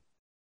cómo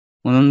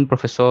un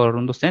profesor,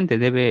 un docente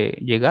debe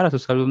llegar a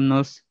sus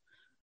alumnos,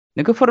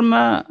 ¿de qué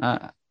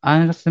forma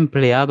has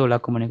empleado la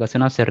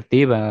comunicación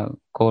asertiva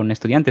con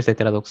estudiantes de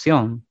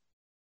traducción?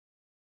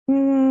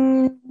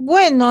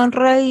 Bueno, en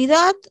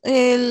realidad,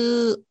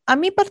 a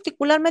mí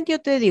particularmente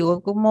yo te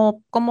digo,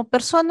 como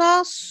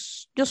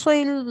personas,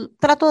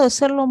 trato de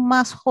ser lo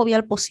más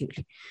jovial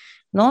posible,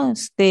 ¿no?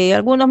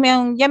 Algunos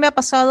ya me ha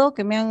pasado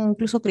que me han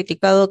incluso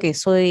criticado que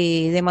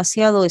soy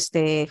demasiado,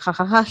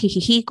 jajaja,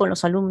 jijiji con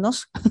los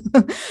alumnos,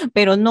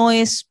 pero no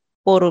es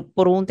por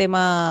un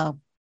tema,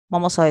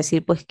 vamos a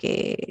decir, pues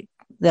que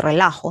de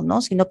relajo,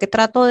 ¿no? Sino que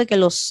trato de que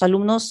los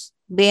alumnos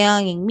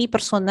vean en mi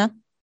persona,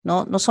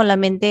 ¿no? No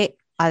solamente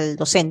al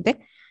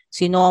docente,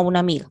 sino a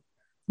una amiga.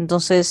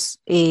 Entonces,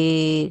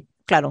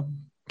 claro,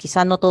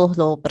 quizá no todos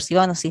lo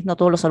perciban así, no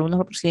todos los alumnos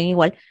lo perciben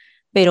igual,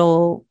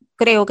 pero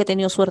creo que he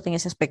tenido suerte en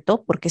ese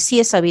aspecto, porque sí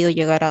he sabido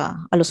llegar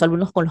a los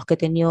alumnos con los que he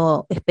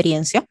tenido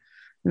experiencia,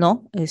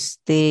 ¿no?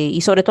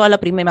 Y sobre todo a la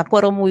primera, me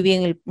acuerdo muy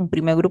bien un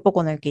primer grupo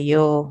con el que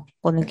yo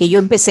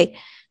empecé,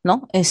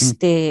 ¿no? Mm.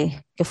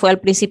 Que fue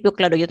al principio,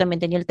 claro, yo también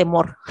tenía el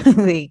temor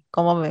de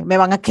cómo me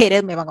van a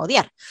querer, me van a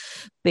odiar,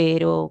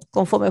 pero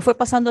conforme fue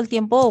pasando el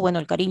tiempo, bueno,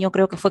 el cariño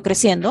creo que fue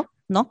creciendo,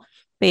 ¿no?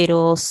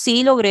 Pero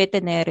sí logré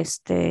tener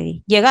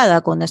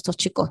llegada con estos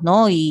chicos,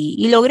 ¿no?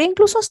 Y logré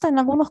incluso hasta en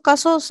algunos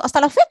casos,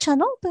 hasta la fecha,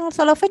 ¿no?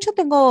 Hasta la fecha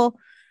tengo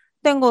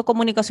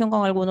comunicación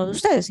con algunos de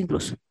ustedes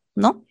incluso,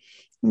 ¿no?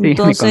 Sí, me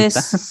Entonces,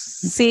 consta.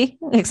 sí,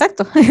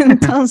 exacto.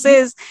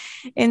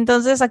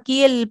 Entonces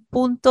aquí el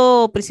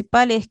punto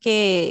principal es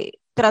que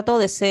trato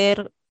de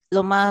ser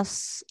lo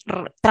más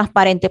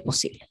transparente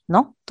posible,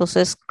 ¿no?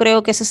 Entonces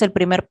creo que ese es el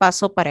primer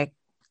paso para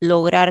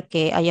lograr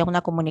que haya una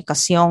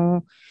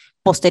comunicación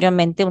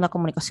posteriormente, una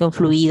comunicación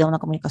fluida, una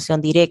comunicación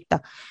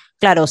directa.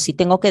 Claro, si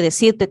tengo que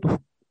decirte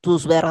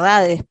tus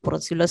verdades, por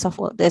decirlo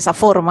de esa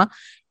forma,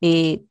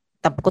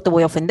 tampoco te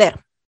voy a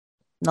ofender,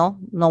 ¿no?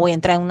 No voy a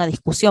entrar en una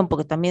discusión,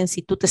 porque también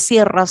si tú te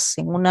cierras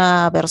en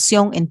una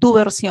versión, en tu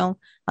versión,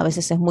 a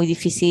veces es muy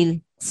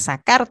difícil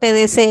sacarte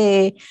de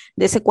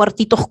ese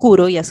cuartito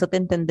oscuro y hacerte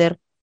entender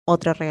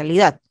otra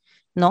realidad,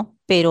 ¿no?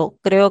 Pero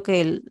creo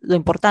que lo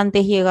importante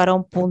es llegar a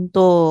un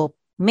punto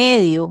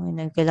medio en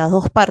el que las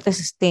dos partes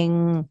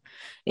estén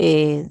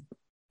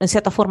en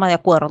cierta forma de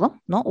acuerdo,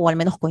 ¿no? O al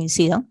menos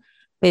coincidan,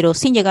 pero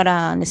sin llegar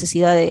a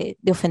necesidad de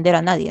ofender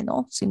a nadie,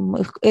 ¿no?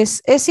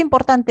 Es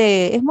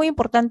importante, es muy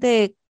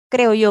importante,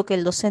 creo yo, que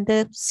el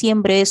docente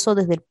siembre eso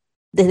desde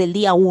el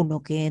día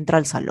uno que entra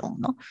al salón,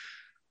 ¿no?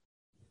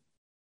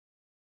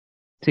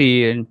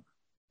 Sí, en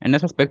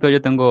ese aspecto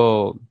yo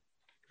tengo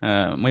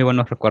muy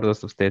buenos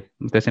recuerdos de usted.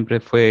 Usted siempre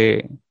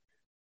fue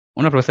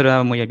una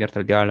profesora muy abierta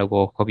al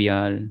diálogo,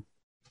 jovial.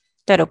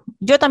 Claro,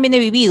 yo también he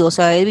vivido, o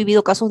sea, he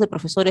vivido casos de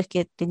profesores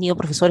que he tenido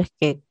profesores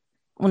que,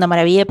 una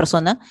maravilla de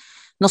persona,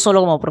 no solo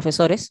como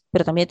profesores,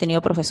 pero también he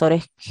tenido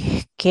profesores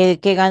que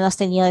ganas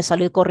tenía de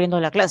salir corriendo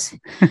de la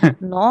clase,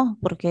 ¿no?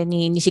 Porque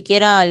ni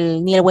siquiera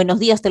ni el buenos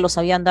días te lo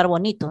sabían dar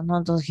bonito, ¿no?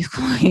 Entonces, yo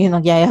como,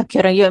 no, ya, ¿qué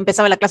hora? Yo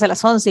empezaba la clase a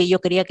las 11 y yo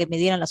quería que me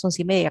dieran las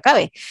 11:30 y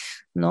acabe,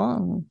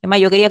 ¿no? Además,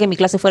 yo quería que mi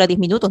clase fuera 10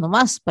 minutos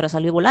nomás para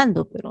salir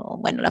volando, pero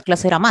bueno, la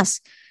clase era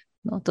más,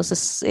 ¿no?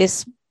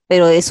 Entonces,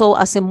 pero eso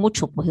hace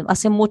mucho, pues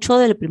hace mucho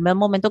del primer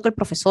momento que el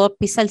profesor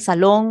pisa el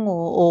salón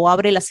o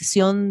abre la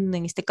sesión,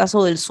 en este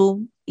caso del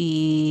Zoom,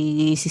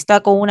 y si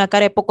está con una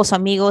cara de pocos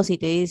amigos y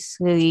te dice,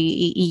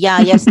 y ya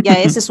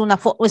esa es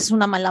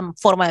una mala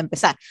forma de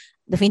empezar.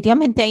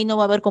 Definitivamente ahí no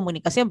va a haber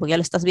comunicación, porque ya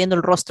le estás viendo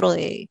el rostro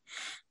de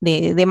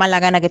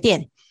mala gana que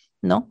tiene,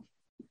 ¿no?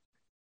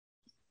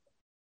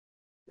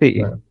 Sí,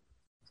 Claro,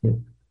 sí.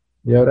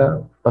 Y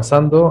ahora,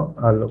 pasando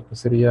a lo que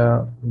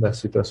sería las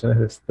situaciones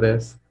de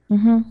estrés,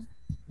 Ujú.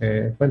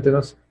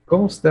 cuéntenos,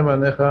 ¿cómo usted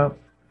maneja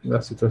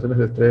las situaciones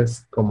de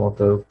estrés como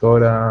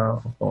traductora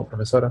o como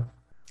profesora?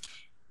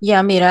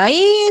 Ya, mira,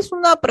 ahí es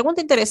una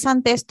pregunta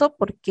interesante esto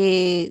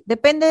porque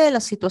depende de la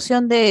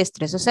situación de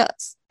estrés. O sea,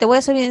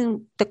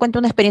 te cuento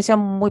una experiencia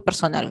muy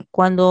personal.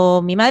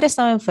 Cuando mi madre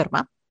estaba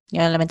enferma,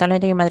 ya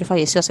lamentablemente mi madre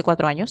falleció hace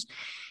 4 años,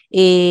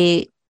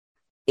 eh,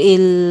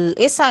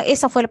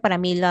 esa fue para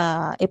mí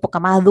la época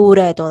más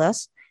dura de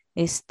todas.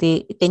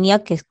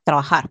 Tenía que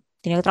trabajar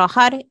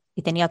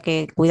y tenía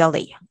que cuidar de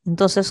ella.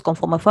 Entonces,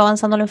 conforme fue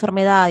avanzando la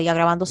enfermedad y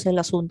agravándose el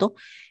asunto,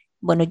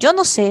 bueno, yo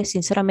no sé,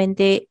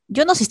 sinceramente,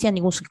 yo no asistí a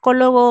ningún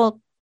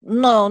psicólogo,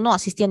 no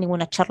asistí a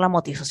ninguna charla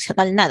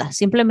motivacional, nada.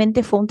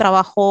 Simplemente fue un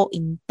trabajo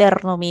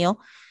interno mío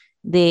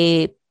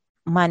de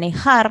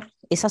manejar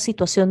esa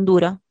situación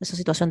dura, esa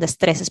situación de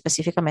estrés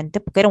específicamente,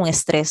 porque era un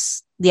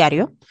estrés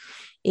diario,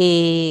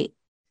 eh,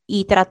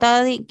 y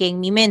tratar de que en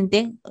mi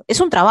mente, es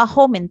un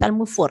trabajo mental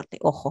muy fuerte,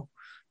 ojo,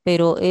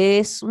 pero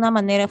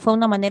fue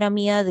una manera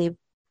mía de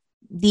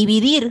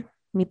dividir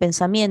mi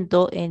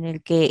pensamiento en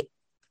el que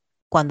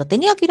cuando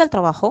tenía que ir al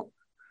trabajo,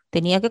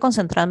 tenía que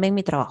concentrarme en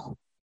mi trabajo.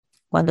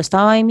 Cuando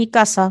estaba en mi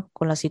casa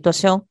con la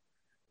situación,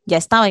 ya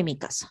estaba en mi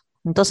casa.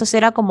 Entonces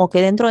era como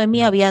que dentro de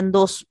mí habían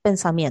dos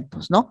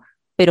pensamientos, ¿no?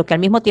 Pero que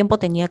al mismo tiempo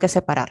tenía que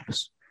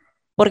separarlos.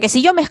 Porque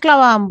si yo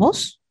mezclaba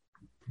ambos,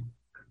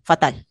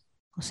 fatal.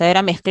 O sea,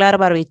 era mezclar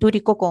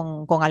barbitúrico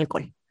con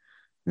alcohol,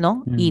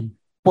 ¿no? Y Mm.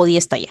 podía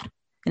estallar.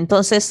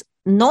 Entonces,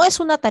 no es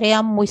una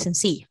tarea muy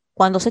sencilla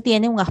cuando se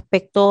tiene un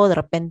aspecto de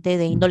repente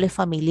de índole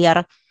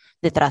familiar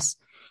detrás.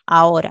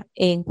 Ahora,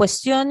 en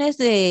cuestiones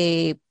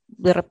de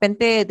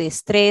repente de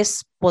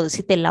estrés, por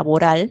decirte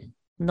laboral,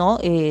 ¿no?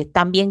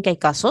 También que hay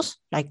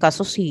casos,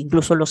 y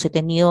incluso los he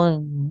tenido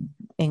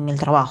en el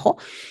trabajo.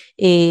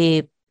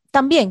 eh,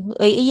 También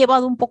he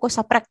llevado un poco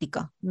esa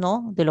práctica,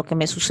 ¿no? De lo que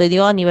me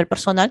sucedió a nivel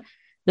personal,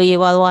 lo he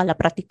llevado a la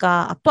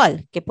práctica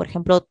actual, que por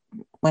ejemplo,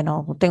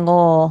 bueno,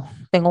 tengo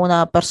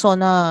una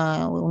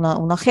persona,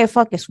 una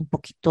jefa que es un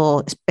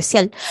poquito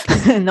especial,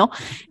 ¿no?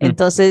 Mm.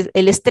 Entonces,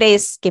 el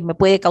estrés que me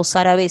puede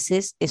causar a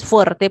veces es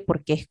fuerte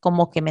porque es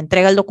como que me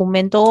entrega el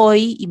documento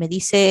hoy y me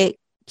dice,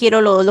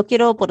 lo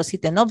quiero por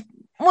decirte, ¿no?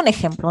 Un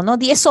ejemplo, ¿no?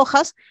 10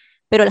 hojas,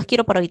 pero las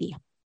quiero para hoy día.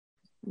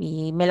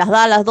 Y me las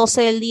da a las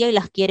 12 del día y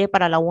las quiere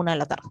para la 1 de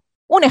la tarde.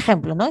 Un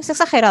ejemplo, ¿no? Es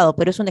exagerado,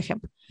 pero es un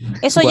ejemplo.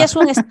 Eso ya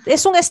Guau.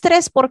 es un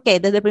estrés porque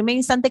desde el primer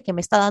instante que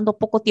me está dando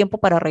poco tiempo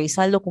para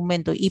revisar el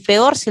documento y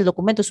peor si el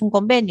documento es un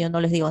convenio, no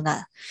les digo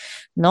nada,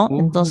 ¿no? Uh,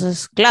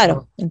 Entonces,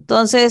 claro,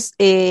 entonces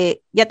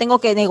ya tengo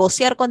que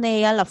negociar con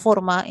ella la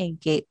forma en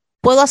que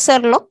puedo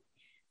hacerlo,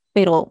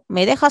 pero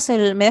me dejas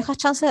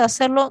chance de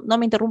hacerlo, no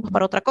me interrumpas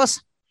para otra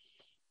cosa,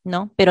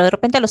 ¿no? Pero de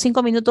repente a los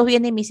 5 minutos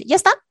viene y me dice, ya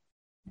está.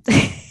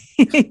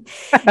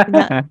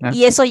 ¿No?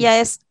 Y eso ya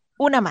es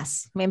una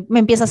más, me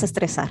empiezas a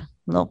estresar,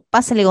 ¿no?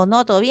 Pasa, le digo,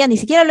 no, todavía ni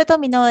siquiera lo he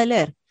terminado de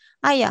leer.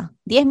 Ah, ya,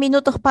 10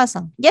 minutos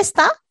pasan, ya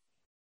está.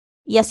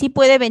 Y así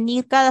puede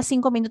venir cada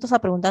 5 minutos a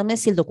preguntarme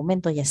si el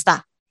documento ya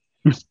está,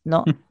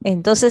 ¿no?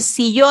 Entonces,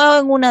 si yo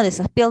en una de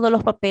esas pierdo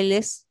los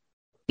papeles,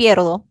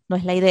 pierdo, no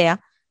es la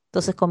idea.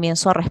 Entonces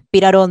comienzo a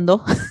respirar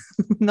hondo,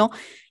 ¿no?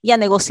 Y a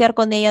negociar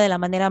con ella de la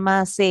manera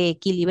más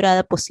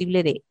equilibrada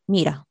posible de,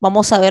 mira,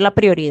 vamos a ver la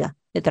prioridad.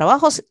 ¿El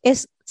trabajo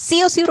es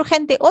sí o sí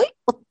urgente hoy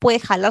o puede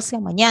jalarse a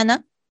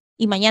mañana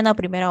y mañana a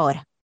primera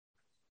hora?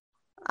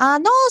 Ah,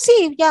 no,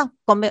 sí, ya,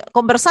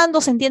 conversando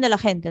se entiende la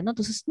gente, ¿no?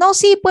 Entonces, no,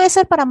 sí, puede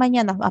ser para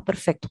mañana. Ah,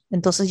 perfecto.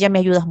 Entonces ya me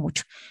ayudas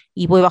mucho.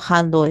 Y voy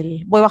bajando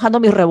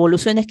mis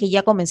revoluciones que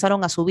ya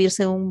comenzaron a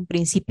subirse en un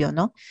principio,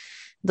 ¿no?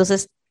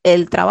 Entonces,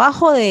 el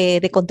trabajo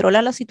de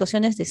controlar las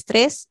situaciones de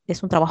estrés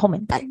es un trabajo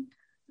mental.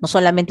 No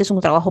solamente es un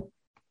trabajo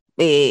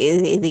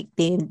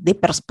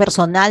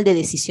personal de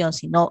decisión,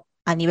 sino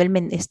a nivel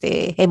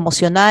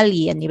emocional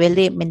y a nivel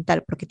de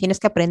mental, porque tienes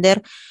que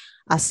aprender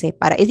a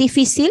separar. Es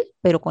difícil,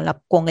 pero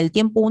con el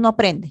tiempo uno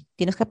aprende.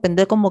 Tienes que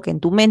aprender como que en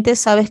tu mente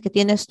sabes que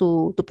tienes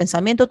tu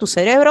pensamiento, tu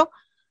cerebro,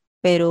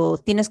 pero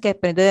tienes que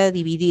aprender a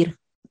dividir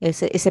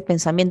ese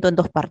pensamiento en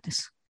dos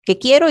partes, que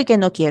quiero y que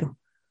no quiero.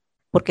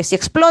 Porque si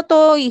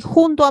exploto y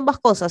junto ambas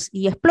cosas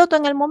y exploto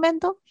en el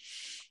momento,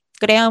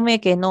 créanme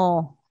que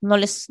no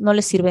les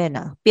sirve de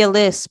nada.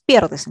 Pierdes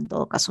en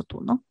todo caso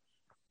tú, ¿no?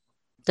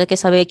 Entonces hay que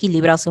saber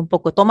equilibrarse un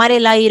poco, tomar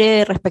el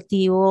aire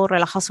respectivo,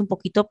 relajarse un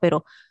poquito,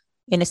 pero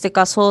en este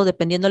caso,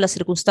 dependiendo de las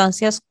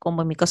circunstancias,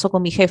 como en mi caso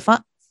con mi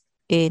jefa,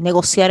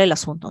 negociar el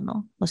asunto,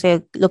 ¿no? O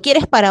sea, ¿lo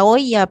quieres para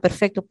hoy? Ya,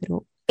 perfecto,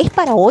 pero ¿es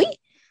para hoy?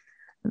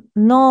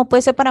 No,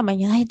 puede ser para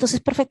mañana. Ay,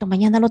 entonces, perfecto,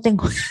 mañana lo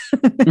tengo,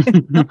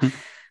 ¿no?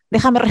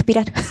 Déjame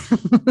respirar,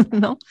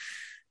 ¿no?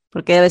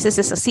 Porque a veces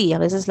es así, a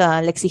veces la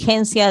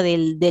exigencia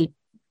del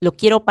lo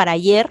quiero para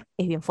ayer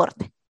es bien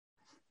fuerte.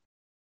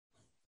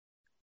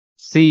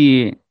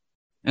 Sí,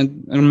 al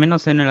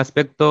menos en el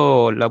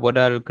aspecto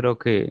laboral creo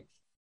que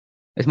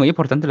es muy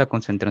importante la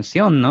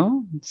concentración,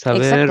 ¿no?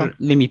 Exacto. Saber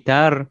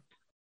limitar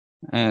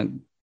eh,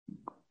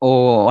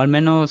 o al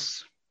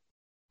menos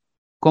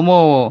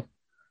cómo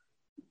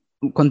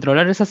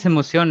controlar esas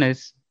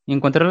emociones y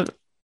encontrar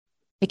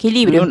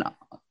Equilibrio.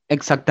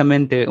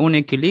 exactamente un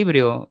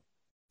equilibrio.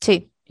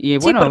 Sí, Y sí,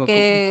 bueno,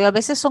 porque a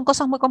veces son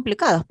cosas muy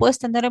complicadas. Puedes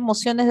tener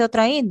emociones de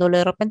otra índole,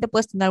 de repente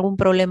puedes tener algún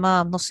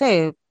problema, no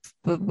sé,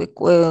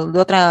 de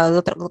otra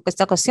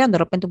esta cuestión, de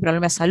repente un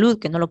problema de salud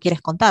que no lo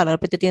quieres contar, de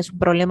repente tienes un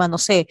problema, no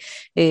sé,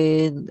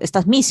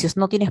 estás misios,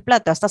 no tienes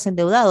plata, estás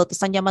endeudado, te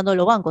están llamando de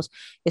los bancos,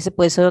 ese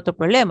puede ser otro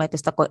problema, y te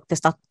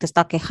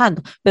está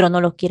quejando, pero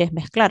no lo quieres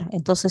mezclar.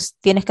 Entonces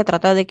tienes que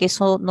tratar de que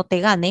eso no te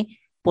gane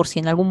por si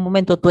en algún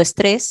momento tu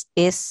estrés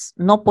es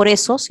no por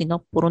eso,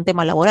 sino por un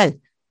tema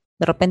laboral.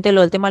 De repente lo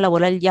del tema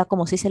laboral ya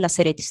como se dice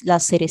la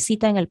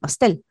cerecita en el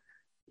pastel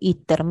y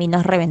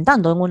terminas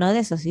reventando en una de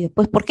esas y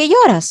después, ¿por qué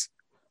lloras?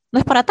 No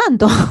es para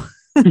tanto,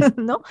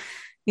 ¿no?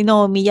 Y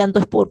no, mi llanto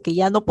es porque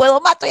ya no puedo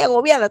más, estoy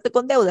agobiada, estoy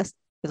con deudas.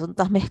 Entonces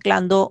estás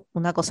mezclando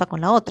una cosa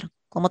con la otra.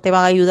 ¿Cómo te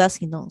va a ayudar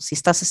si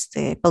estás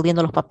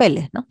perdiendo los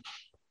papeles, ¿no?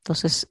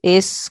 Entonces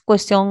es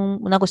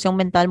una cuestión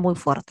mental muy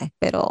fuerte,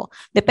 pero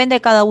depende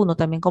de cada uno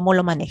también cómo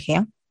lo maneje.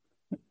 ¿Eh?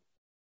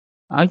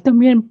 Hay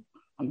también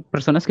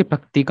personas que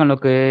practican lo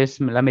que es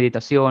la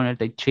meditación, el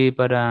tai chi,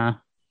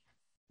 para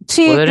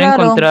Sí, poder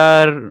claro.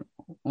 encontrar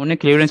un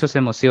equilibrio en sus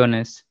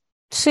emociones.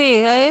 Sí,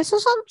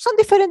 esos son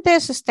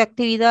diferentes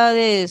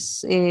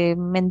actividades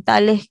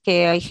mentales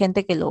que hay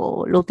gente que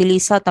lo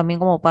utiliza también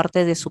como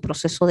parte de su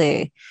proceso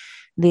de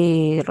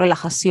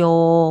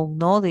relajación,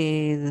 ¿no?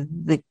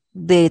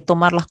 De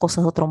tomar las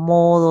cosas de otro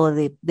modo,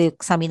 de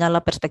examinar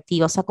la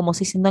perspectiva, o sea, como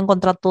si no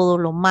encontrar todo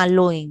lo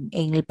malo en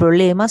el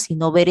problema,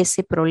 sino ver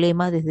ese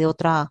problema desde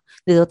otra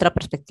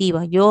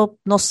perspectiva. Yo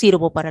no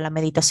sirvo para la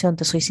meditación,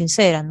 te soy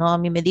sincera, ¿no? A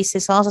mí me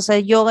dices, vamos a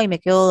hacer yoga y me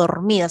quedo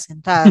dormida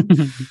sentada,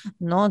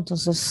 ¿no?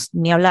 Entonces,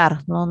 ni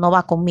hablar, no, no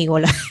va conmigo,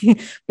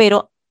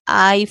 pero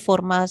hay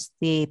formas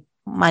de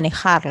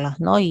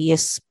manejarlas, ¿no? Y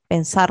es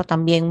pensar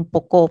también un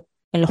poco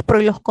en los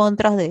pros y los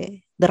contras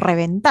de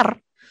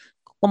reventar,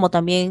 como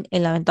también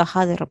en la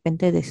ventaja de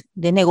repente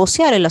de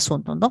negociar el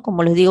asunto, ¿no?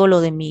 Como les digo,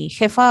 lo de mi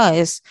jefa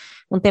es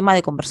un tema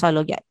de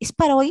conversarlo ya. ¿Es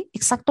para hoy?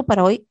 ¿Exacto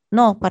para hoy?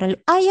 No,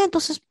 ya,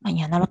 entonces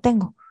mañana lo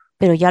tengo,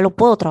 pero ya lo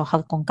puedo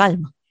trabajar con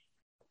calma.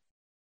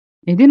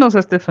 Y dinos,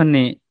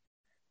 Stephanie,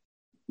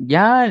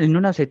 ya en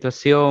una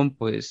situación,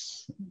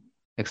 pues,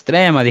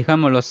 extrema,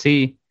 digámoslo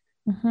así,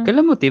 ¿qué Ujú.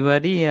 le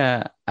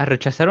motivaría a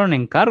rechazar un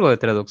encargo de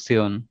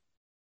traducción?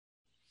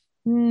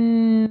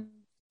 Mm,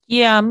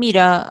 ya,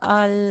 mira,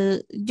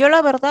 yo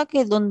la verdad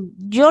que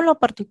yo en lo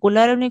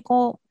particular, el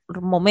único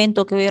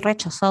momento que he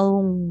rechazado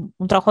un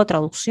trabajo de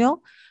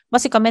traducción,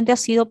 básicamente ha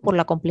sido por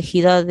la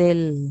complejidad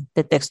del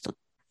texto.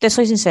 Te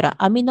soy sincera,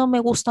 a mí no me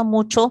gusta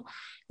mucho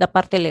la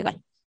parte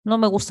legal. No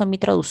me gusta a mí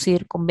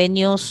traducir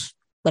convenios,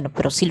 bueno,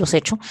 pero sí los he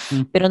hecho,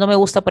 Mm. pero no me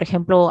gusta, por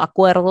ejemplo,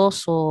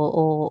 acuerdos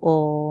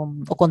o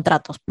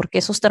contratos, porque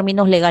esos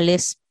términos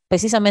legales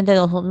precisamente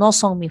no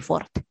son mi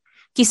fuerte.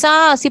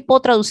 Quizá sí puedo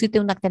traducirte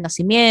un acta de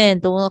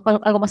nacimiento,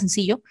 algo más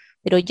sencillo,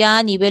 pero ya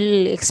a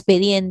nivel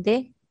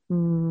expediente,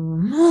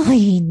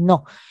 ay,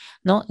 no,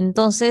 ¿no?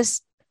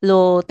 Entonces,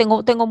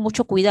 tengo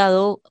mucho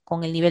cuidado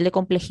con el nivel de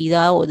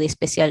complejidad o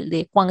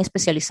de cuán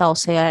especializado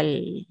sea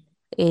el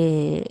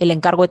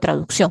encargo de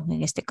traducción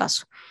en este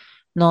caso,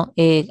 ¿no?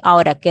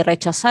 Ahora, que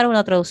rechazar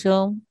una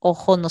traducción,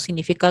 ojo, no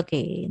significa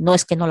que no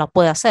es que no la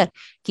pueda hacer.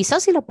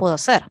 Quizás sí la puedo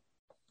hacer,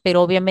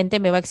 pero obviamente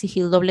me va a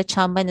exigir doble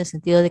chamba en el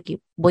sentido de que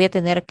voy a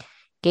tener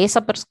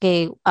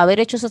que haber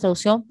hecho esa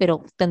traducción,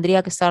 pero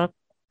tendría que estar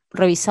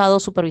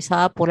revisado,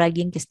 supervisada por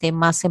alguien que esté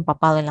más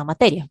empapado en la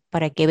materia,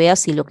 para que vea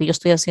si lo que yo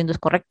estoy haciendo es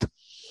correcto,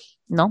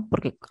 ¿no?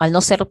 Porque al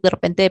no ser de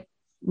repente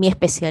mi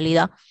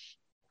especialidad,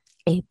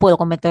 puedo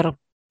cometer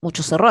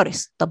muchos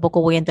errores.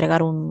 Tampoco voy a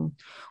entregar un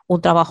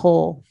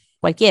trabajo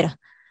cualquiera.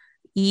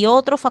 Y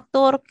otro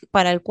factor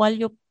para el cual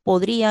yo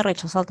podría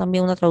rechazar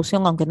también una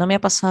traducción, aunque no me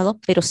ha pasado,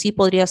 pero sí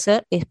podría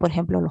ser, es por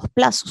ejemplo los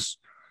plazos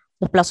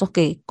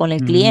que con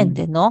el Mm.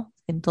 cliente, ¿no?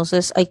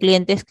 Entonces hay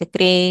clientes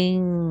que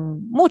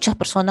muchas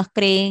personas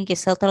creen que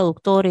ser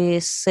traductor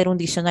es ser un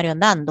diccionario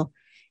andando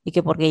y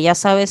que porque ya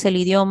sabes el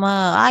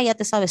idioma, ya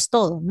te sabes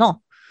todo.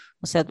 No.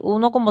 O sea,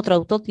 uno como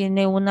traductor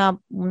tiene una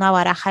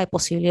baraja de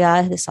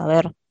posibilidades de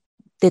saber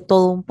de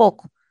todo un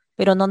poco,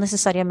 pero no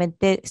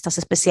necesariamente estás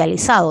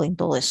especializado en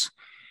todo eso.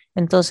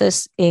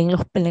 Entonces, en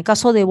el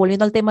caso de,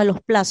 volviendo al tema de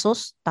los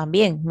plazos,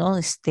 también, ¿no?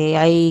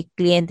 Hay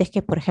clientes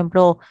que, por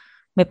ejemplo,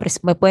 me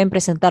pueden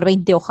presentar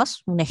 20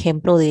 hojas, un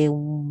ejemplo de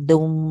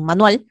un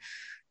manual,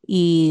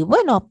 y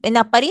bueno, en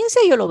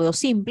apariencia yo lo veo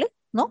simple,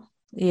 ¿no?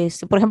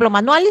 Por ejemplo,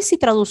 manuales sí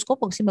traduzco,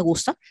 porque sí me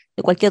gusta,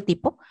 de cualquier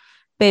tipo,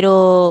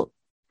 pero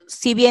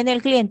si viene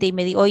el cliente y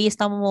me dice, hoy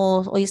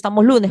estamos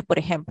lunes, por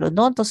ejemplo,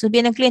 ¿no? Entonces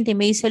viene el cliente y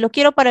me dice, lo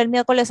quiero para el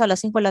miércoles a las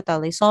 5 de la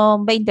tarde y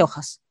son 20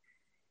 hojas.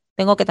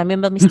 Tengo que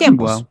también ver mis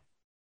tiempos, Wow.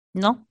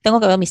 ¿no? Tengo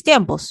que ver mis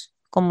tiempos.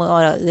 Como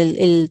ahora,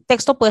 el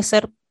texto puede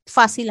ser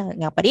fácil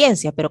en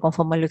apariencia, pero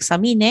conforme lo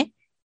examine,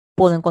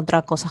 puedo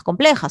encontrar cosas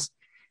complejas.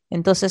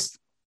 Entonces,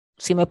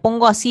 si me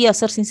pongo así a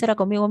ser sincera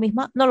conmigo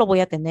misma, no lo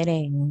voy a tener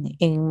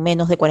en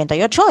menos de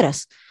 48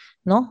 horas,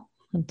 ¿no?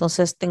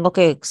 Entonces, tengo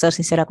que ser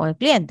sincera con el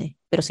cliente.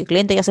 Pero si el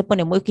cliente ya se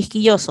pone muy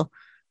quisquilloso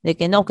de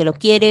que no, que lo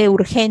quiere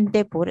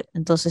urgente,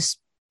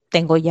 entonces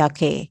tengo ya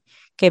que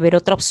ver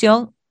otra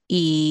opción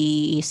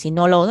y si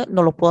no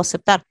lo puedo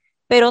aceptar,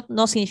 pero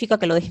no significa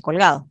que lo deje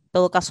colgado. En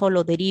todo caso,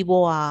 lo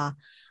derivo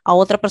a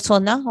otra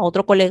persona, a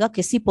otro colega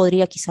que sí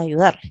podría quizá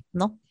ayudarle,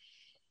 ¿no?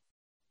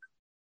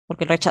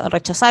 Porque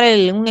rechazar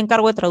un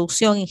encargo de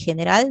traducción en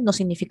general no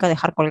significa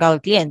dejar colgado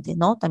al cliente,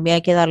 ¿no? También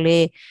hay que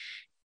darle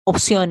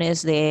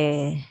opciones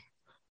de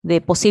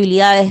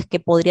posibilidades que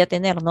podría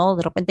tener, ¿no?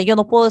 De repente yo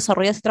no puedo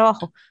desarrollar ese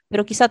trabajo,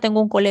 pero quizá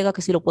tengo un colega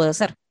que sí lo puede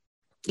hacer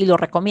y lo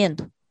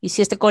recomiendo. Y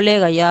si este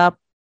colega ya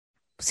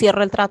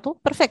cierra el trato,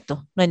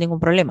 perfecto, no hay ningún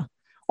problema.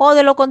 O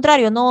de lo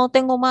contrario, no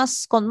tengo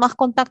más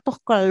contactos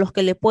con los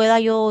que le pueda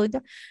yo,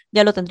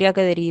 ya lo tendría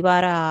que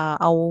derivar a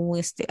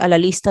la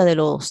lista de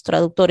los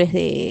traductores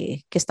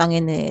que están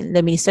en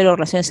del Ministerio de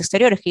Relaciones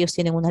Exteriores, que ellos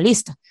tienen una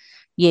lista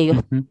y ellos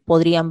Ujú.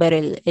 podrían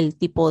ver el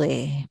tipo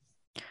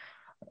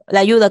la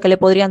ayuda que le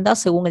podrían dar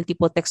según el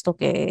tipo de texto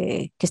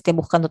que estén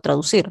buscando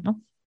traducir,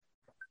 ¿no?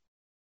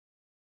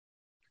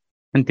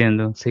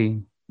 Entiendo,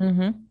 sí.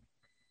 Ujú.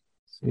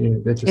 Sí,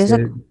 de hecho, sí,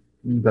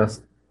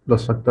 Esa-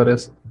 los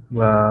factores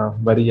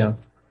varían.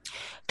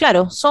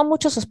 Claro, son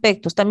muchos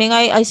aspectos. También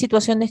hay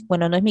situaciones,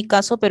 bueno, no es mi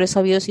caso, pero he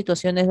sabido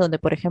situaciones donde,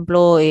 por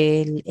ejemplo,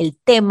 el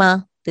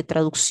tema de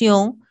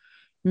traducción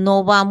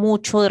no va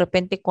mucho de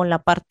repente con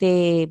la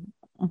parte,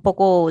 un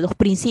poco los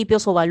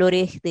principios o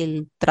valores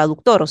del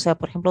traductor. O sea,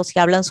 por ejemplo, si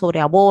hablan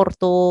sobre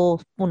aborto,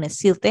 un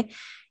decirte,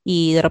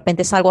 y de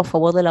repente es algo a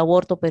favor del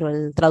aborto, pero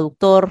el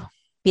traductor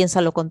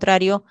piensa lo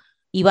contrario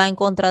y va en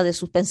contra de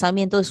sus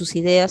pensamientos, de sus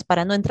ideas,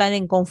 para no entrar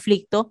en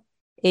conflicto,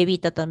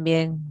 evita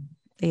también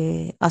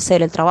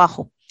hacer el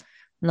trabajo.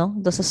 ¿No?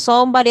 Entonces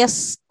son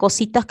varias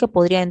cositas que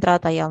podría entrar a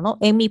tallar, ¿no?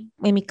 En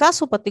mi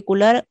caso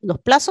particular, los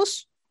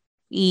plazos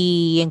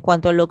y en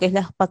cuanto a lo que es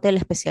la parte de la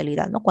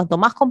especialidad, ¿no? Cuanto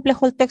más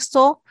complejo el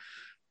texto,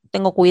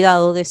 tengo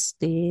cuidado de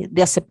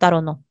aceptar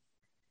o no.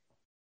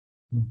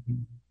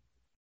 Ujú.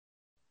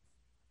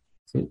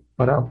 Sí,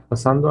 ahora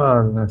pasando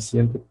a la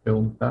siguiente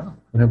pregunta.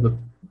 Por ejemplo,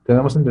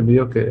 tenemos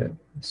entendido que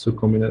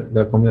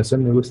la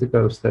combinación lingüística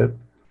de usted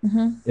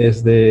Ujú,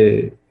 es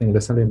de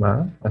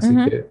inglés-alemán, así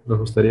ujú. que nos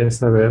gustaría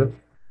saber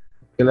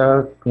qué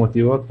la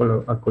motivó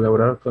a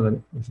colaborar con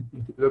el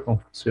Instituto de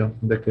Confusión,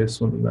 de que es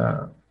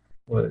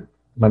bueno,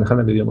 manejan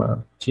el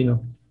idioma chino.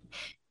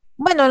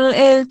 Bueno,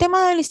 el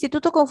tema del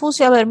Instituto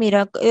Confucio, a ver,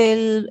 mira,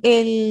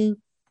 el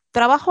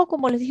trabajo,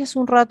 como les dije hace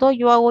un rato,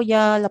 yo hago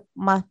ya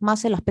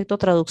más el aspecto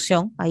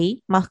traducción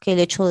ahí, más que el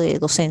hecho de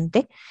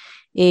docente.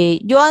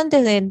 Yo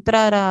antes de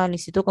entrar al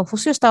Instituto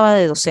Confucio estaba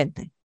de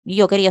docente y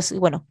yo quería,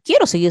 bueno,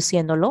 quiero seguir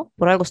siéndolo,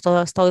 por algo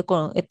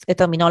he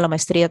terminado la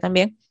maestría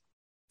también,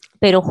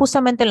 pero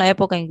justamente en la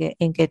época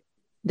en que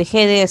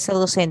dejé de ser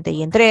docente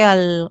y entré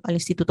al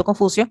Instituto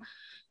Confucio,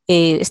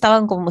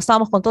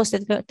 estábamos con todo este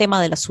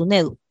tema de la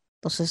SUNEDU,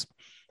 entonces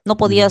no Mm.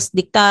 podías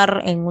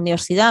dictar en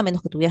universidad a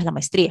menos que tuvieras la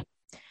maestría,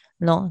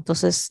 ¿no?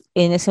 Entonces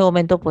en ese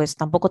momento pues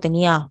tampoco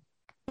tenía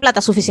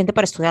plata suficiente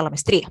para estudiar la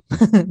maestría,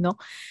 ¿no?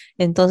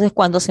 Entonces,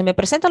 cuando se me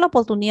presenta la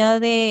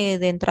oportunidad de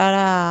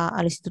entrar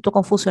al Instituto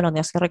Confucio en la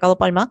Universidad Ricardo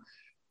Palma,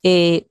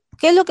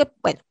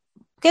 bueno,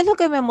 ¿qué es lo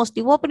que me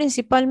motivó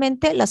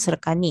principalmente? La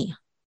cercanía,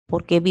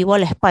 porque vivo a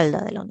la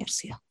espalda de la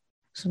universidad.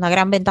 Es una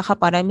gran ventaja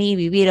para mí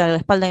vivir a la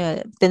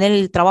espalda, tener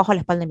el trabajo a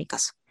la espalda de mi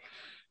casa.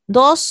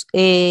 Dos,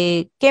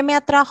 ¿qué me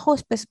atrajo?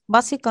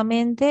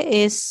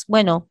 Básicamente es,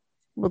 bueno,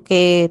 lo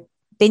que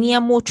tenía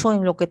mucho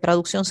en lo que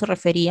traducción se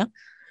refería.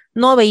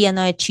 No veía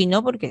nada de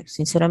chino porque,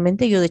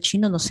 sinceramente, yo de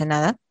chino no sé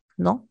nada,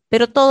 ¿no?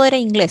 Pero todo era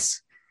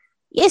inglés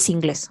y es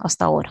inglés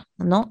hasta ahora,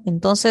 ¿no?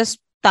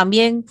 Entonces,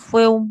 también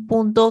fue un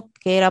punto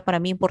que era para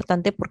mí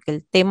importante porque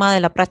el tema de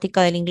la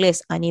práctica del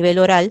inglés a nivel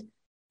oral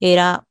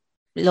era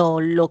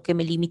lo que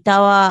me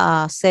limitaba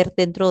a hacer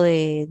dentro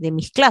de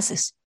mis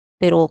clases,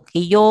 pero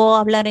que yo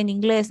hablar en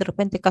inglés de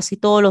repente casi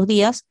todos los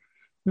días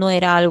no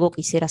era algo que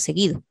hiciera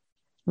seguido.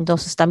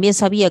 Entonces, también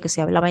sabía que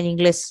se hablaba en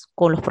inglés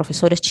con los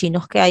profesores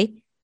chinos que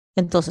hay,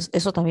 entonces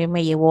eso también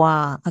me llevó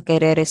a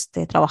querer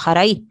trabajar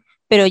ahí.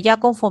 Pero ya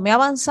conforme ha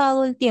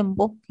avanzado el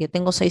tiempo, que yo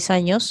tengo 6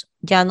 años,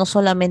 ya no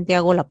solamente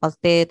hago la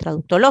parte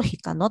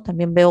traductológica, ¿no?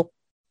 También veo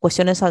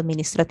cuestiones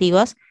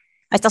administrativas.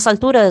 A estas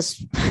alturas,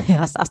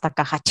 hasta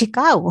caja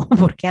chica hago,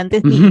 porque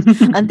antes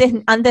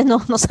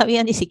no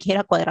sabía ni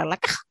siquiera cuadrar la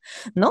caja,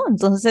 ¿no?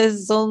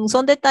 Entonces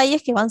son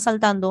detalles que van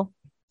saltando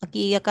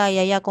aquí, acá y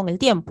allá con el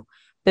tiempo.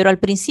 Pero al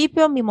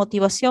principio mi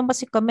motivación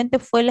básicamente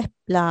fue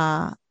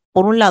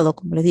por un lado,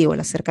 como les digo,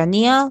 la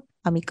cercanía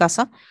a mi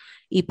casa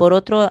y por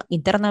otro,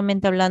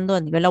 internamente hablando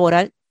a nivel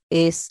laboral,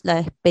 es la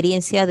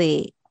experiencia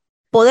de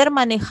poder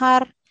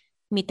manejar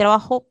mi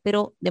trabajo,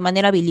 pero de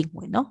manera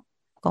bilingüe, ¿no?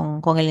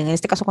 En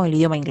este caso con el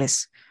idioma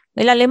inglés.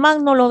 El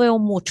alemán no lo veo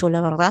mucho, la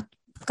verdad,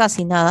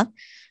 casi nada,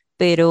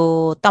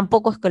 pero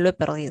tampoco es que lo he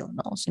perdido,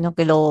 ¿no? Sino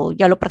que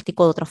ya lo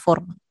practico de otra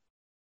forma.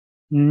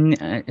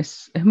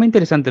 Es muy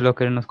interesante lo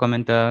que nos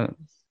comenta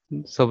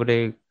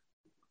sobre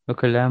lo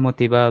que le ha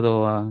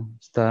motivado a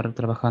estar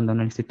trabajando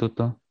en el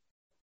instituto.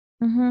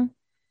 Ujú.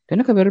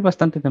 Tiene que ver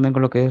bastante también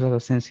con lo que es la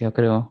docencia,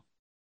 creo.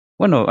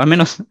 Bueno, al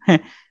menos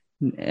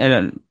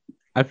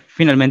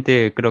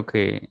finalmente creo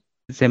que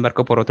se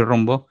embarcó por otro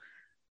rumbo,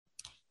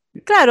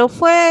 Claro,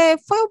 fue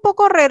un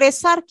poco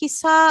regresar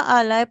quizá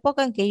a la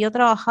época en que yo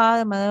trabajaba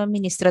de manera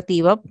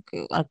administrativa,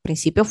 porque al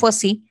principio fue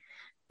así,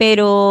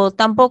 pero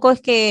tampoco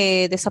es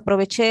que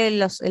desaproveché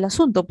el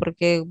asunto,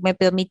 porque me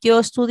permitió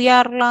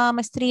estudiar la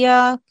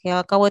maestría que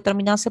acabo de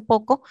terminar hace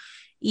poco,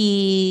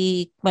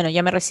 y bueno,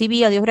 ya me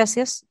recibí, a Dios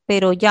gracias,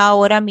 pero ya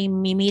ahora mi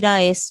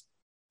mira es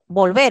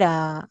volver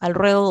al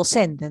ruedo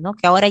docente, ¿no?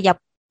 Que ahora ya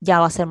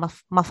va a ser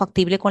más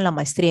factible con la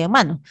maestría en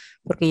mano,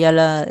 porque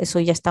eso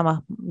ya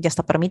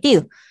está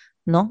permitido,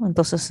 ¿no?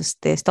 Entonces,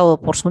 he estado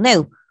por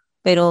SUNEDU.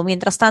 Pero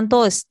mientras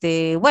tanto,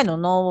 bueno,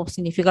 no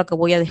significa que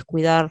voy a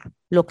descuidar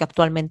lo que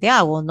actualmente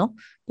hago, ¿no?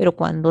 Pero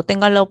cuando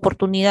tenga la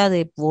oportunidad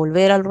de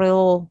volver al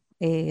ruedo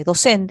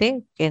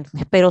docente, que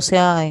espero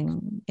sea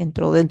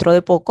dentro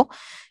de poco,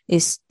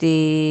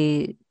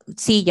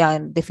 sí, ya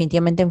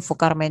definitivamente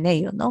enfocarme en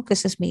ello, ¿no? Que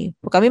ese es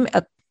porque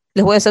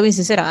les voy a ser bien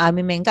sincera, a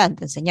mí me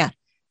encanta enseñar.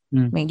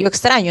 Mm. Yo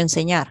extraño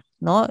enseñar,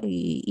 ¿no?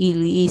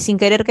 Y sin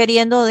querer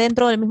queriendo,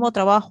 dentro del mismo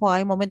trabajo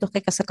hay momentos que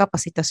hay que hacer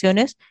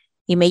capacitaciones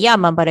y me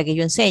llaman para que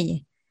yo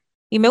enseñe.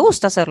 Y me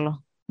gusta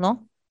hacerlo,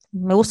 ¿no?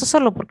 Me gusta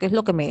hacerlo porque es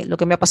lo que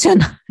me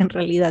apasiona en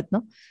realidad,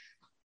 ¿no?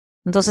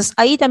 Entonces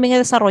ahí también he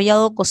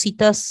desarrollado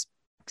cositas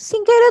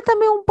sin querer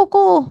también un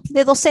poco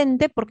de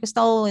docente porque he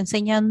estado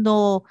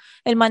enseñando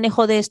el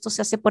manejo de esto,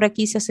 se hace por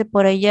aquí, se hace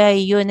por allá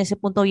y yo en ese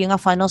punto bien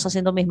afanoso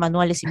haciendo mis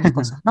manuales y mis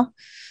cosas, ¿no?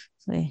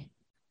 Sí.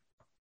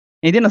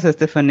 Y dinos,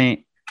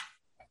 Stephanie,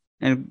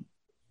 el-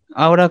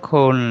 ahora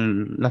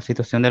con la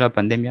situación de la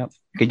pandemia,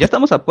 que ya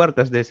estamos a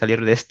puertas de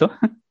salir de esto,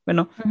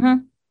 bueno,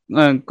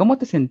 Ujú. ¿cómo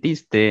te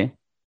sentiste?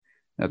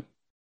 Eh,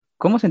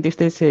 ¿Cómo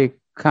sentiste ese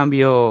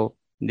cambio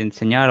de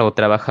enseñar o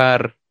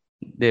trabajar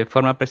de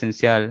forma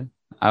presencial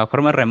a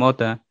forma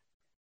remota?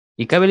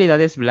 ¿Y qué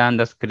habilidades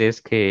blandas crees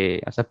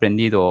que has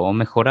aprendido o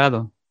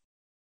mejorado?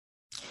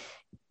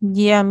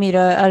 Ya,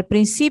 mira, al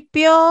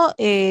principio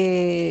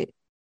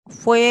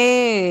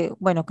fue,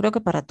 bueno, creo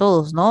que para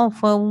todos, ¿no?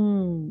 Fue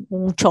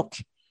un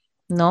choque,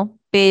 ¿no?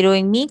 Pero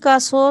en mi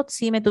caso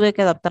sí me tuve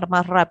que adaptar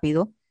más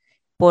rápido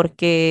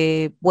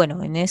porque,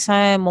 bueno, en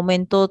ese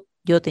momento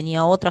yo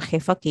tenía otra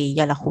jefa que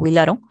ya la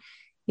jubilaron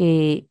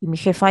y mi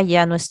jefa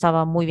ya no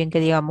estaba muy bien, que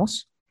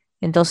digamos.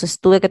 Entonces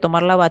tuve que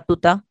tomar la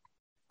batuta,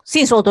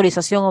 sin su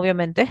autorización,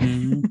 obviamente,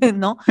 Mm,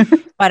 ¿no?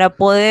 Para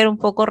poder un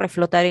poco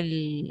reflotar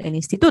el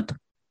instituto.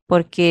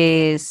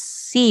 Porque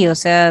sí, o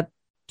sea,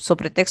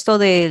 sobre texto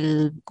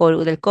del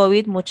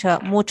COVID,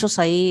 muchos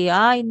ahí,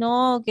 ay,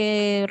 no,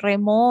 que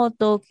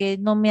remoto, que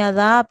no me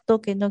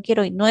adapto, que no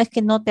quiero. Y no es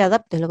que no te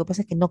adaptes, lo que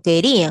pasa es que no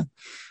querían,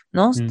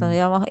 ¿no?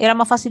 mm, Era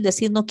más fácil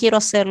decir no quiero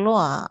hacerlo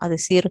a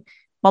decir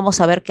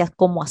vamos a ver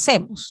cómo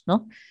hacemos,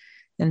 ¿no?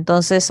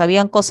 Entonces,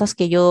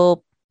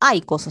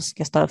 hay cosas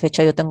que hasta la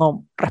fecha yo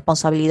tengo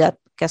responsabilidad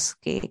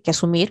que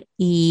asumir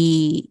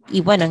y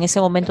bueno, en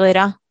ese momento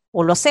era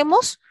o lo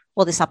hacemos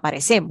o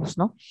desaparecemos,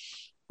 ¿no?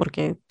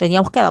 Porque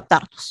teníamos que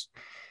adaptarnos.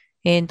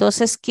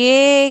 Entonces,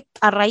 que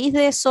a raíz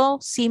de eso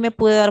sí me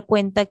pude dar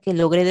cuenta que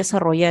logré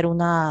desarrollar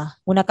una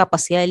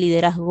capacidad de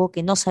liderazgo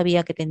que no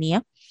sabía que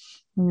tenía,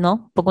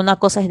 ¿no? Porque una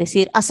cosa es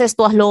decir, haz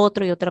esto, haz lo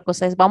otro, y otra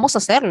cosa es, vamos a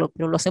hacerlo,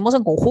 pero lo hacemos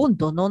en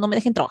conjunto, ¿no? No me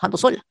dejen trabajando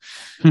sola,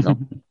 ¿no?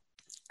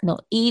 No,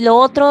 y lo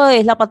otro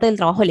es la parte del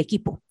trabajo del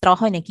equipo,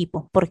 trabajo en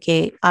equipo,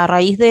 porque a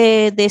raíz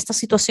de esta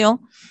situación,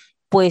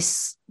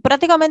 pues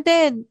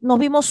prácticamente nos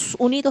vimos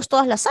unidos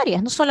todas las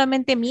áreas, no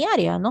solamente mi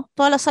área, ¿no?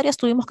 Todas las áreas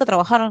tuvimos que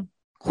trabajar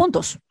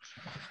juntos.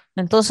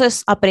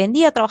 Entonces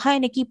aprendí a trabajar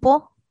en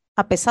equipo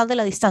a pesar de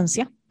la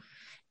distancia,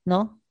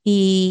 ¿no?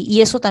 Y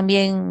eso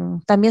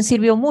también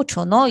sirvió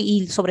mucho, ¿no?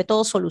 Y sobre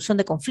todo solución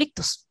de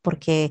conflictos,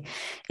 porque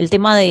el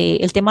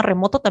tema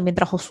remoto también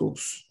trajo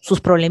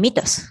sus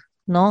problemitas,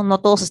 ¿no?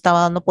 No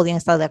podían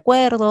estar de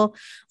acuerdo,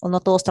 o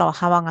no todos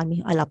trabajaban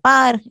a la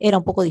par, era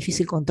un poco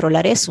difícil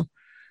controlar eso.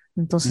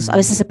 Entonces, a mm.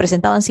 veces se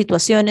presentaban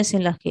situaciones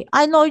en las que,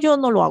 ay, no, yo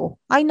no lo hago,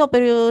 ay, no,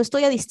 pero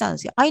estoy a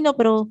distancia, ay, no,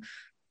 pero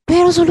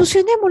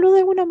solucionémoslo de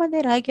alguna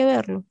manera, hay que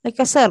verlo, hay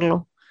que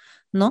hacerlo,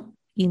 ¿no?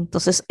 Y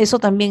entonces eso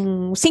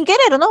también, sin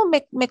querer, ¿no?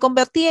 Me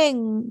convertí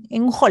en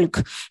un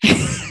Hulk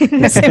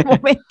en ese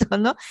momento,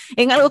 ¿no?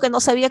 En algo que no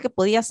sabía que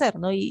podía hacer,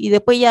 ¿no? Y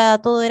después ya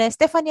todo era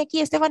Stephanie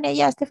aquí, Stephanie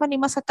allá, Stephanie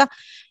más acá.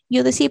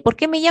 Yo decía, ¿por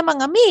qué me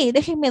llaman a mí?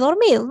 Déjenme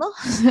dormir, ¿no?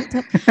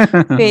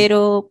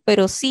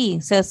 Pero sí,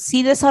 o sea,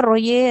 sí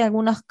desarrollé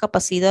algunas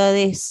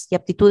capacidades y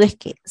aptitudes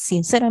que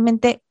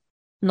sinceramente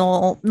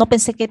no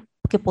pensé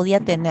que podía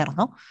tener,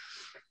 ¿no?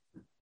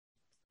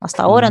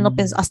 Hasta ahora no Mm.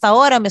 hasta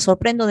ahora me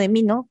sorprendo de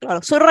mí, ¿no?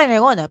 Claro, soy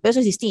renegona, pero eso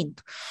es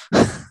distinto.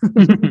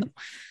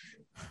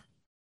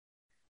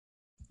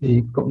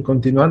 Y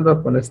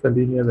continuando con esta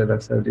línea de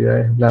las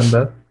habilidades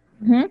blandas,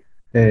 Ujú.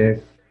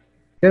 eh,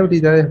 ¿qué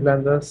habilidades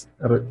blandas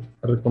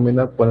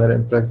recomienda poner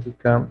en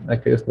práctica a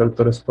aquellos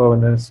traductores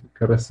jóvenes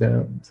que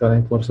recién se van a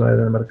incursionar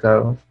en el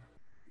mercado?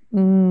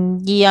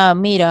 Ya,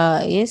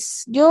 mira,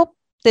 yo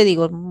te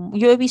digo,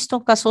 yo he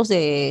visto casos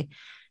de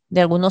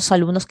algunos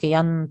alumnos que ya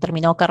han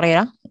terminado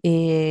carrera,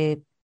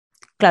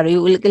 claro,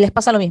 y les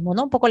pasa lo mismo,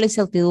 ¿no? Un poco la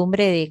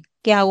incertidumbre de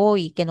qué hago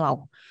y qué no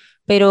hago.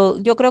 Pero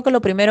yo creo que lo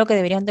primero que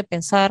deberían de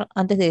pensar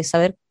antes de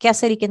saber qué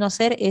hacer y qué no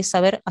hacer es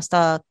saber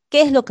hasta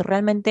qué es lo que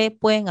realmente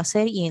pueden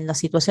hacer y en las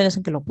situaciones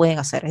en que lo pueden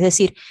hacer. Es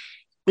decir,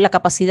 la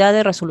capacidad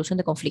de resolución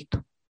de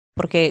conflicto.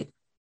 Porque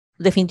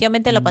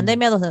definitivamente la Mm,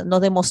 pandemia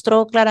nos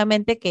demostró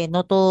claramente que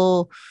no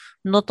todo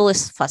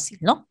es fácil,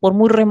 ¿no? Por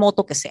muy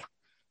remoto que sea,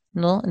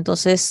 ¿no?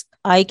 Entonces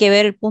hay que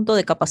ver el punto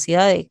de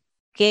capacidad de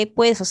qué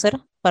puedes hacer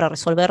para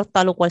resolver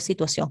tal o cual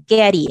situación.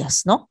 ¿Qué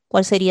harías, no?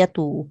 ¿Cuál sería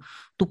tu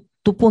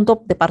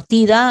punto de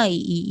partida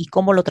y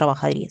cómo lo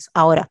trabajarías?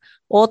 Ahora,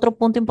 otro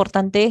punto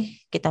importante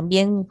que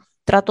también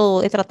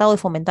he tratado de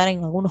fomentar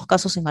en algunos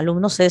casos en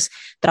alumnos es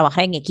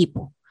trabajar en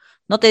equipo.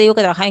 No te digo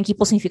que trabajar en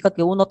equipo significa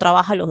que uno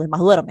trabaja y los demás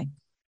duermen,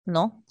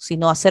 ¿no?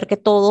 Sino hacer que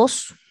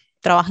todos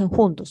trabajen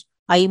juntos.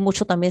 Ahí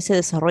mucho también se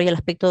desarrolla el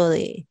aspecto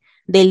de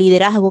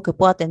liderazgo que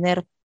pueda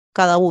tener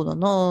cada uno.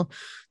 No,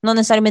 no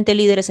necesariamente el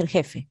líder es el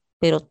jefe,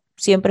 pero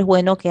siempre es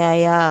bueno que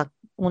haya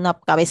una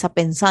cabeza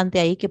pensante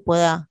ahí que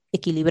pueda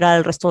equilibrar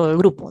el resto del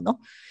grupo, ¿no?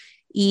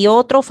 Y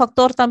otro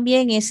factor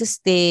también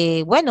es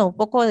bueno, un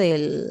poco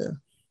de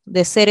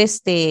ser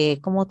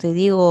 ¿cómo te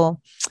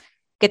digo?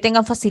 Que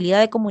tengan facilidad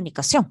de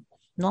comunicación,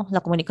 ¿no?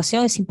 La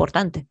comunicación es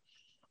importante.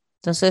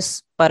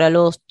 Entonces, para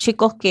los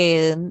chicos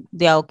que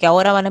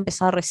ahora van a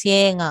empezar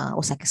recién,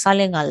 o sea, que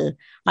salen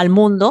al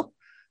mundo,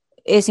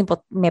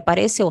 me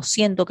parece o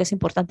siento que es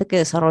importante que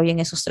desarrollen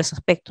esos tres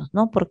aspectos,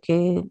 ¿no?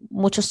 Porque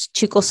muchos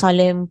chicos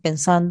salen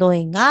pensando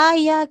en,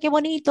 ay, ya, qué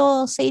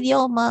bonito, sé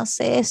idiomas,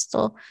 sé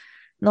esto,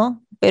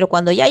 ¿no? Pero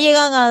cuando ya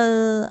llegan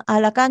a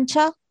la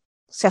cancha,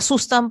 se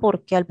asustan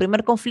porque al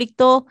primer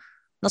conflicto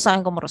no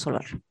saben cómo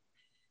resolverlo,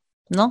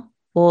 ¿no?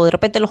 O de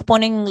repente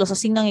los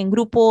asignan en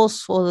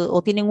grupos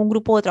o tienen un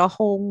grupo de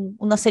trabajo,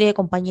 una serie de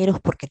compañeros,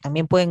 porque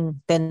también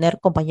pueden tener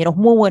compañeros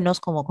muy buenos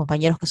como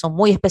compañeros que son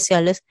muy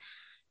especiales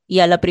y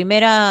a la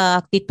primera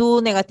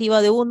actitud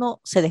negativa de uno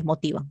se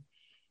desmotivan,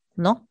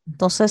 ¿no?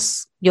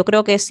 Entonces, yo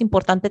creo que es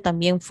importante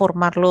también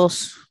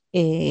formarlos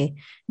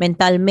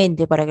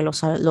mentalmente para que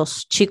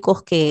los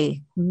chicos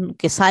que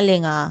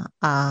salen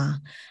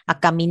a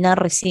caminar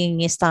recién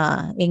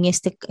en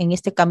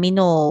este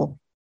camino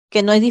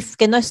que no es,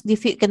 que no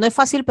es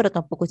fácil, pero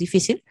tampoco es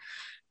difícil,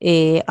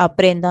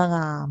 aprendan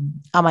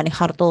a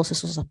manejar todos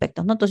esos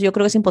aspectos, ¿no? Entonces yo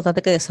creo que es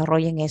importante que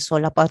desarrollen eso,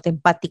 la parte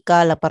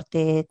empática, la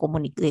parte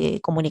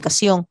de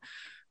comunicación,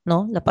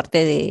 ¿no? La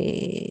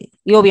parte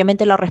y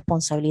obviamente la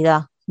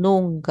responsabilidad.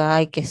 Nunca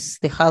hay que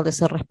dejar de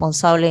ser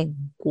responsable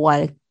en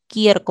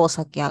cualquier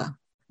cosa que hagan,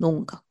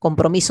 nunca.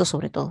 Compromiso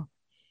sobre todo.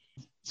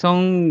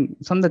 Son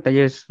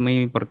detalles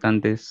muy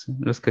importantes Ujú,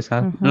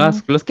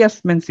 los que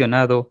has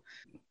mencionado.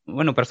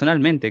 Bueno,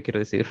 personalmente, quiero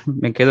decir,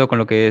 me quedo con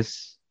lo que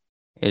es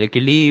el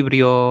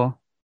equilibrio,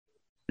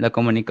 la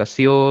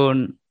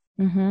comunicación,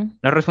 ujú.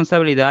 la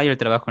responsabilidad y el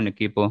trabajo en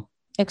equipo.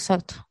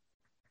 Exacto.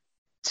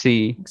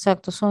 Sí,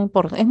 Exacto,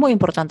 es muy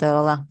importante, de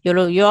verdad.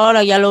 Yo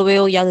ahora ya lo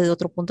veo ya desde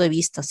otro punto de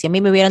vista. Si a mí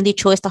me hubieran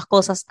dicho estas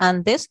cosas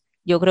antes,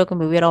 yo creo que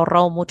me hubiera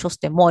ahorrado muchos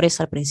temores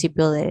al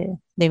principio de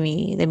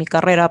mi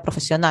carrera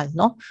profesional,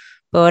 ¿no?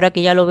 Pero ahora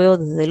que ya lo veo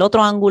desde el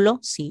otro ángulo,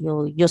 sí,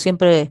 yo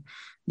siempre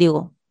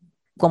digo,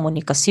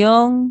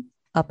 comunicación,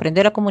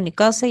 aprender a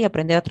comunicarse y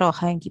aprender a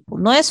trabajar en equipo.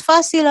 No es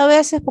fácil a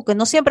veces porque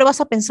no siempre vas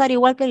a pensar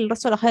igual que el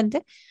resto de la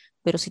gente,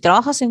 pero si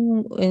trabajas en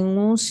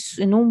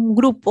un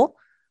grupo,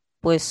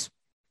 pues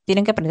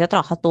tienen que aprender a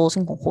trabajar todos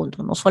en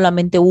conjunto, no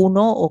solamente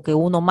uno o que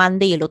uno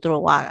mande y el otro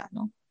lo haga,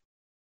 ¿no?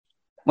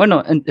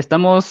 bueno,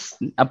 estamos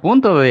a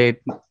punto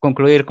de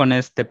concluir con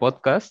este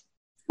podcast.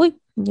 Uy,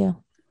 ya,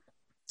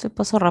 se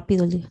pasa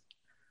rápido el día.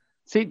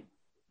 Sí,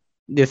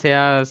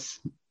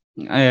 ¿deseas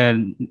eh,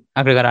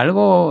 agregar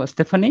algo,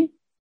 Stephanie?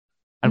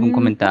 ¿Algún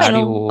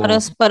comentario Bueno, o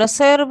para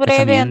ser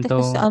breve,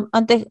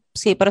 pensamiento?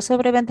 sí, para ser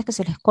breve antes que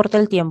se les corte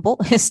el tiempo,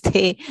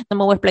 no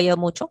me voy a explayar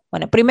mucho.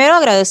 Bueno, primero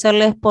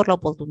agradecerles por la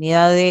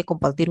oportunidad de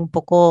compartir un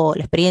poco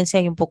la experiencia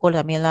y un poco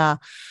también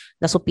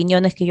las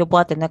opiniones que yo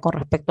pueda tener con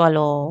respecto a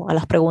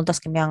las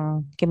preguntas que me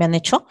han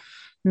hecho,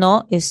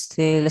 ¿no?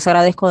 Les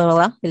agradezco de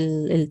verdad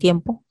el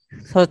tiempo.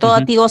 Sobre todo a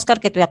Ujú. ti,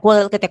 Oscar, que te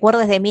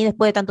acuerdes de mí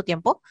después de tanto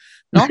tiempo,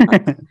 ¿no?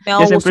 Me ha Yo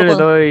dado gusto siempre le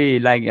doy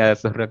like a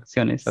sus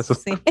reacciones,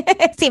 Sí,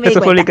 sí me a di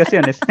sus cuenta.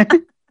 publicaciones.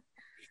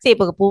 Sí,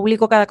 porque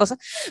publico cada cosa,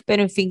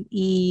 pero en fin.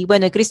 Y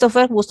bueno, y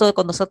Christopher, gusto de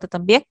conocerte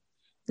también.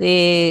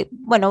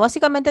 Bueno,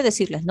 básicamente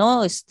decirles,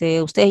 ¿no?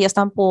 Ustedes ya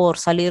están por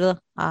salir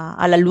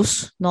a la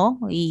luz, ¿no?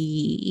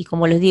 Y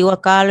como les digo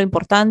acá, lo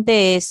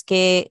importante es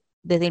que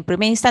desde el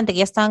primer instante que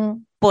ya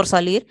están por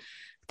salir,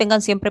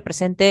 tengan siempre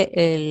presente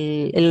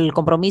el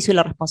compromiso y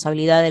la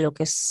responsabilidad de lo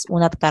que es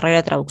una carrera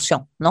de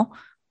traducción, ¿no?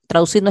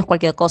 Traducir no es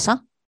cualquier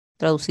cosa.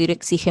 Traducir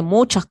exige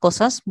muchas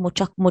cosas,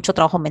 mucho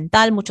trabajo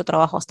mental, mucho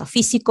trabajo hasta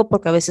físico,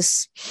 porque a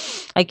veces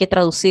hay que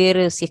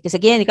traducir, si es que se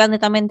quieren dedicar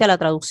netamente a la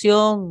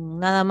traducción,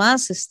 nada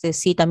más,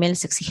 sí, también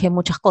les exige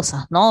muchas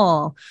cosas,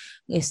 ¿no?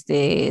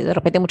 De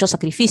repente muchos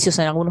sacrificios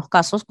en algunos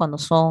casos, cuando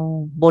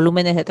son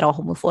volúmenes de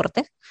trabajo muy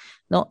fuertes,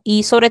 ¿no?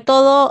 Y sobre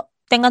todo,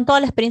 tengan toda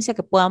la experiencia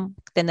que puedan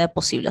tener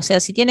posible. O sea,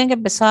 si tienen que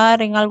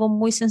empezar en algo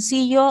muy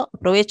sencillo,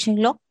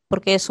 aprovechenlo,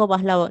 porque eso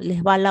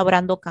les va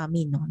labrando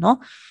camino, ¿no?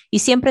 Y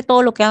siempre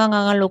todo lo que hagan,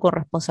 háganlo con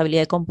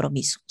responsabilidad y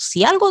compromiso.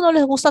 Si algo no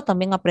les gusta,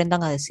 también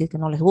aprendan a decir que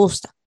no les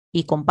gusta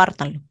y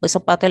compártanlo. Esa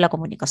parte de la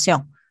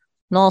comunicación.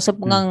 No se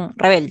pongan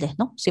rebeldes,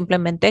 ¿no?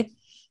 Simplemente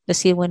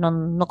decir, bueno,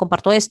 no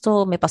comparto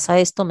esto, me pasa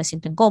esto, me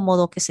siento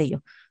incómodo, qué sé yo,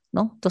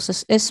 ¿no?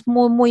 Entonces es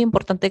muy, muy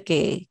importante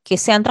que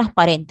sean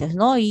transparentes,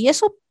 ¿no? Y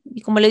eso,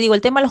 y como le digo,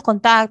 el tema de los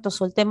contactos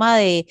o el tema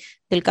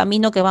del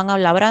camino que van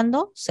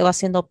labrando se va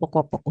haciendo poco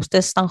a poco.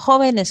 Ustedes están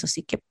jóvenes,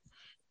 así que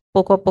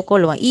poco a poco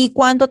lo van. Y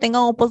cuando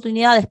tengan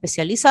oportunidad de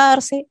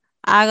especializarse,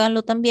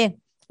 háganlo también.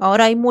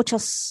 Ahora hay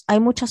muchas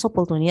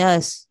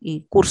oportunidades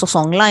y cursos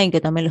online que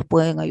también les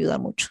pueden ayudar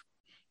mucho.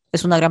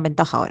 Es una gran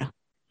ventaja ahora.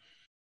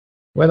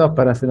 Bueno,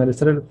 para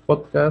finalizar el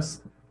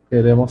podcast,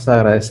 queremos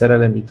agradecer a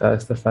la invitada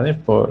Stephanie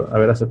por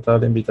haber aceptado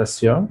la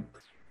invitación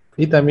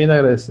y también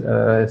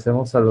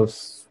agradecemos a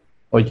los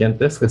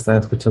oyentes que están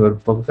escuchando el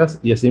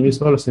podcast y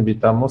asimismo los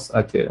invitamos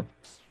a que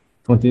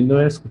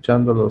continúen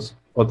escuchando los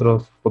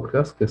otros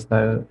podcasts que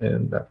están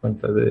en la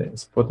cuenta de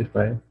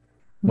Spotify.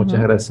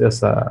 Muchas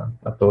gracias a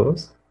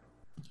todos.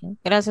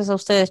 Gracias a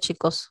ustedes,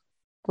 chicos.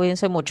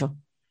 Cuídense mucho.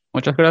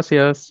 Muchas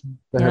gracias.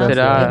 Muchas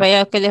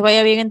Será, Que les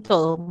vaya bien en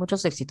todo.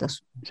 Muchos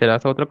éxitos. será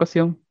hasta otra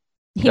ocasión.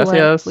 Igual,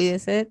 Gracias.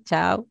 cuídense.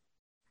 Chao.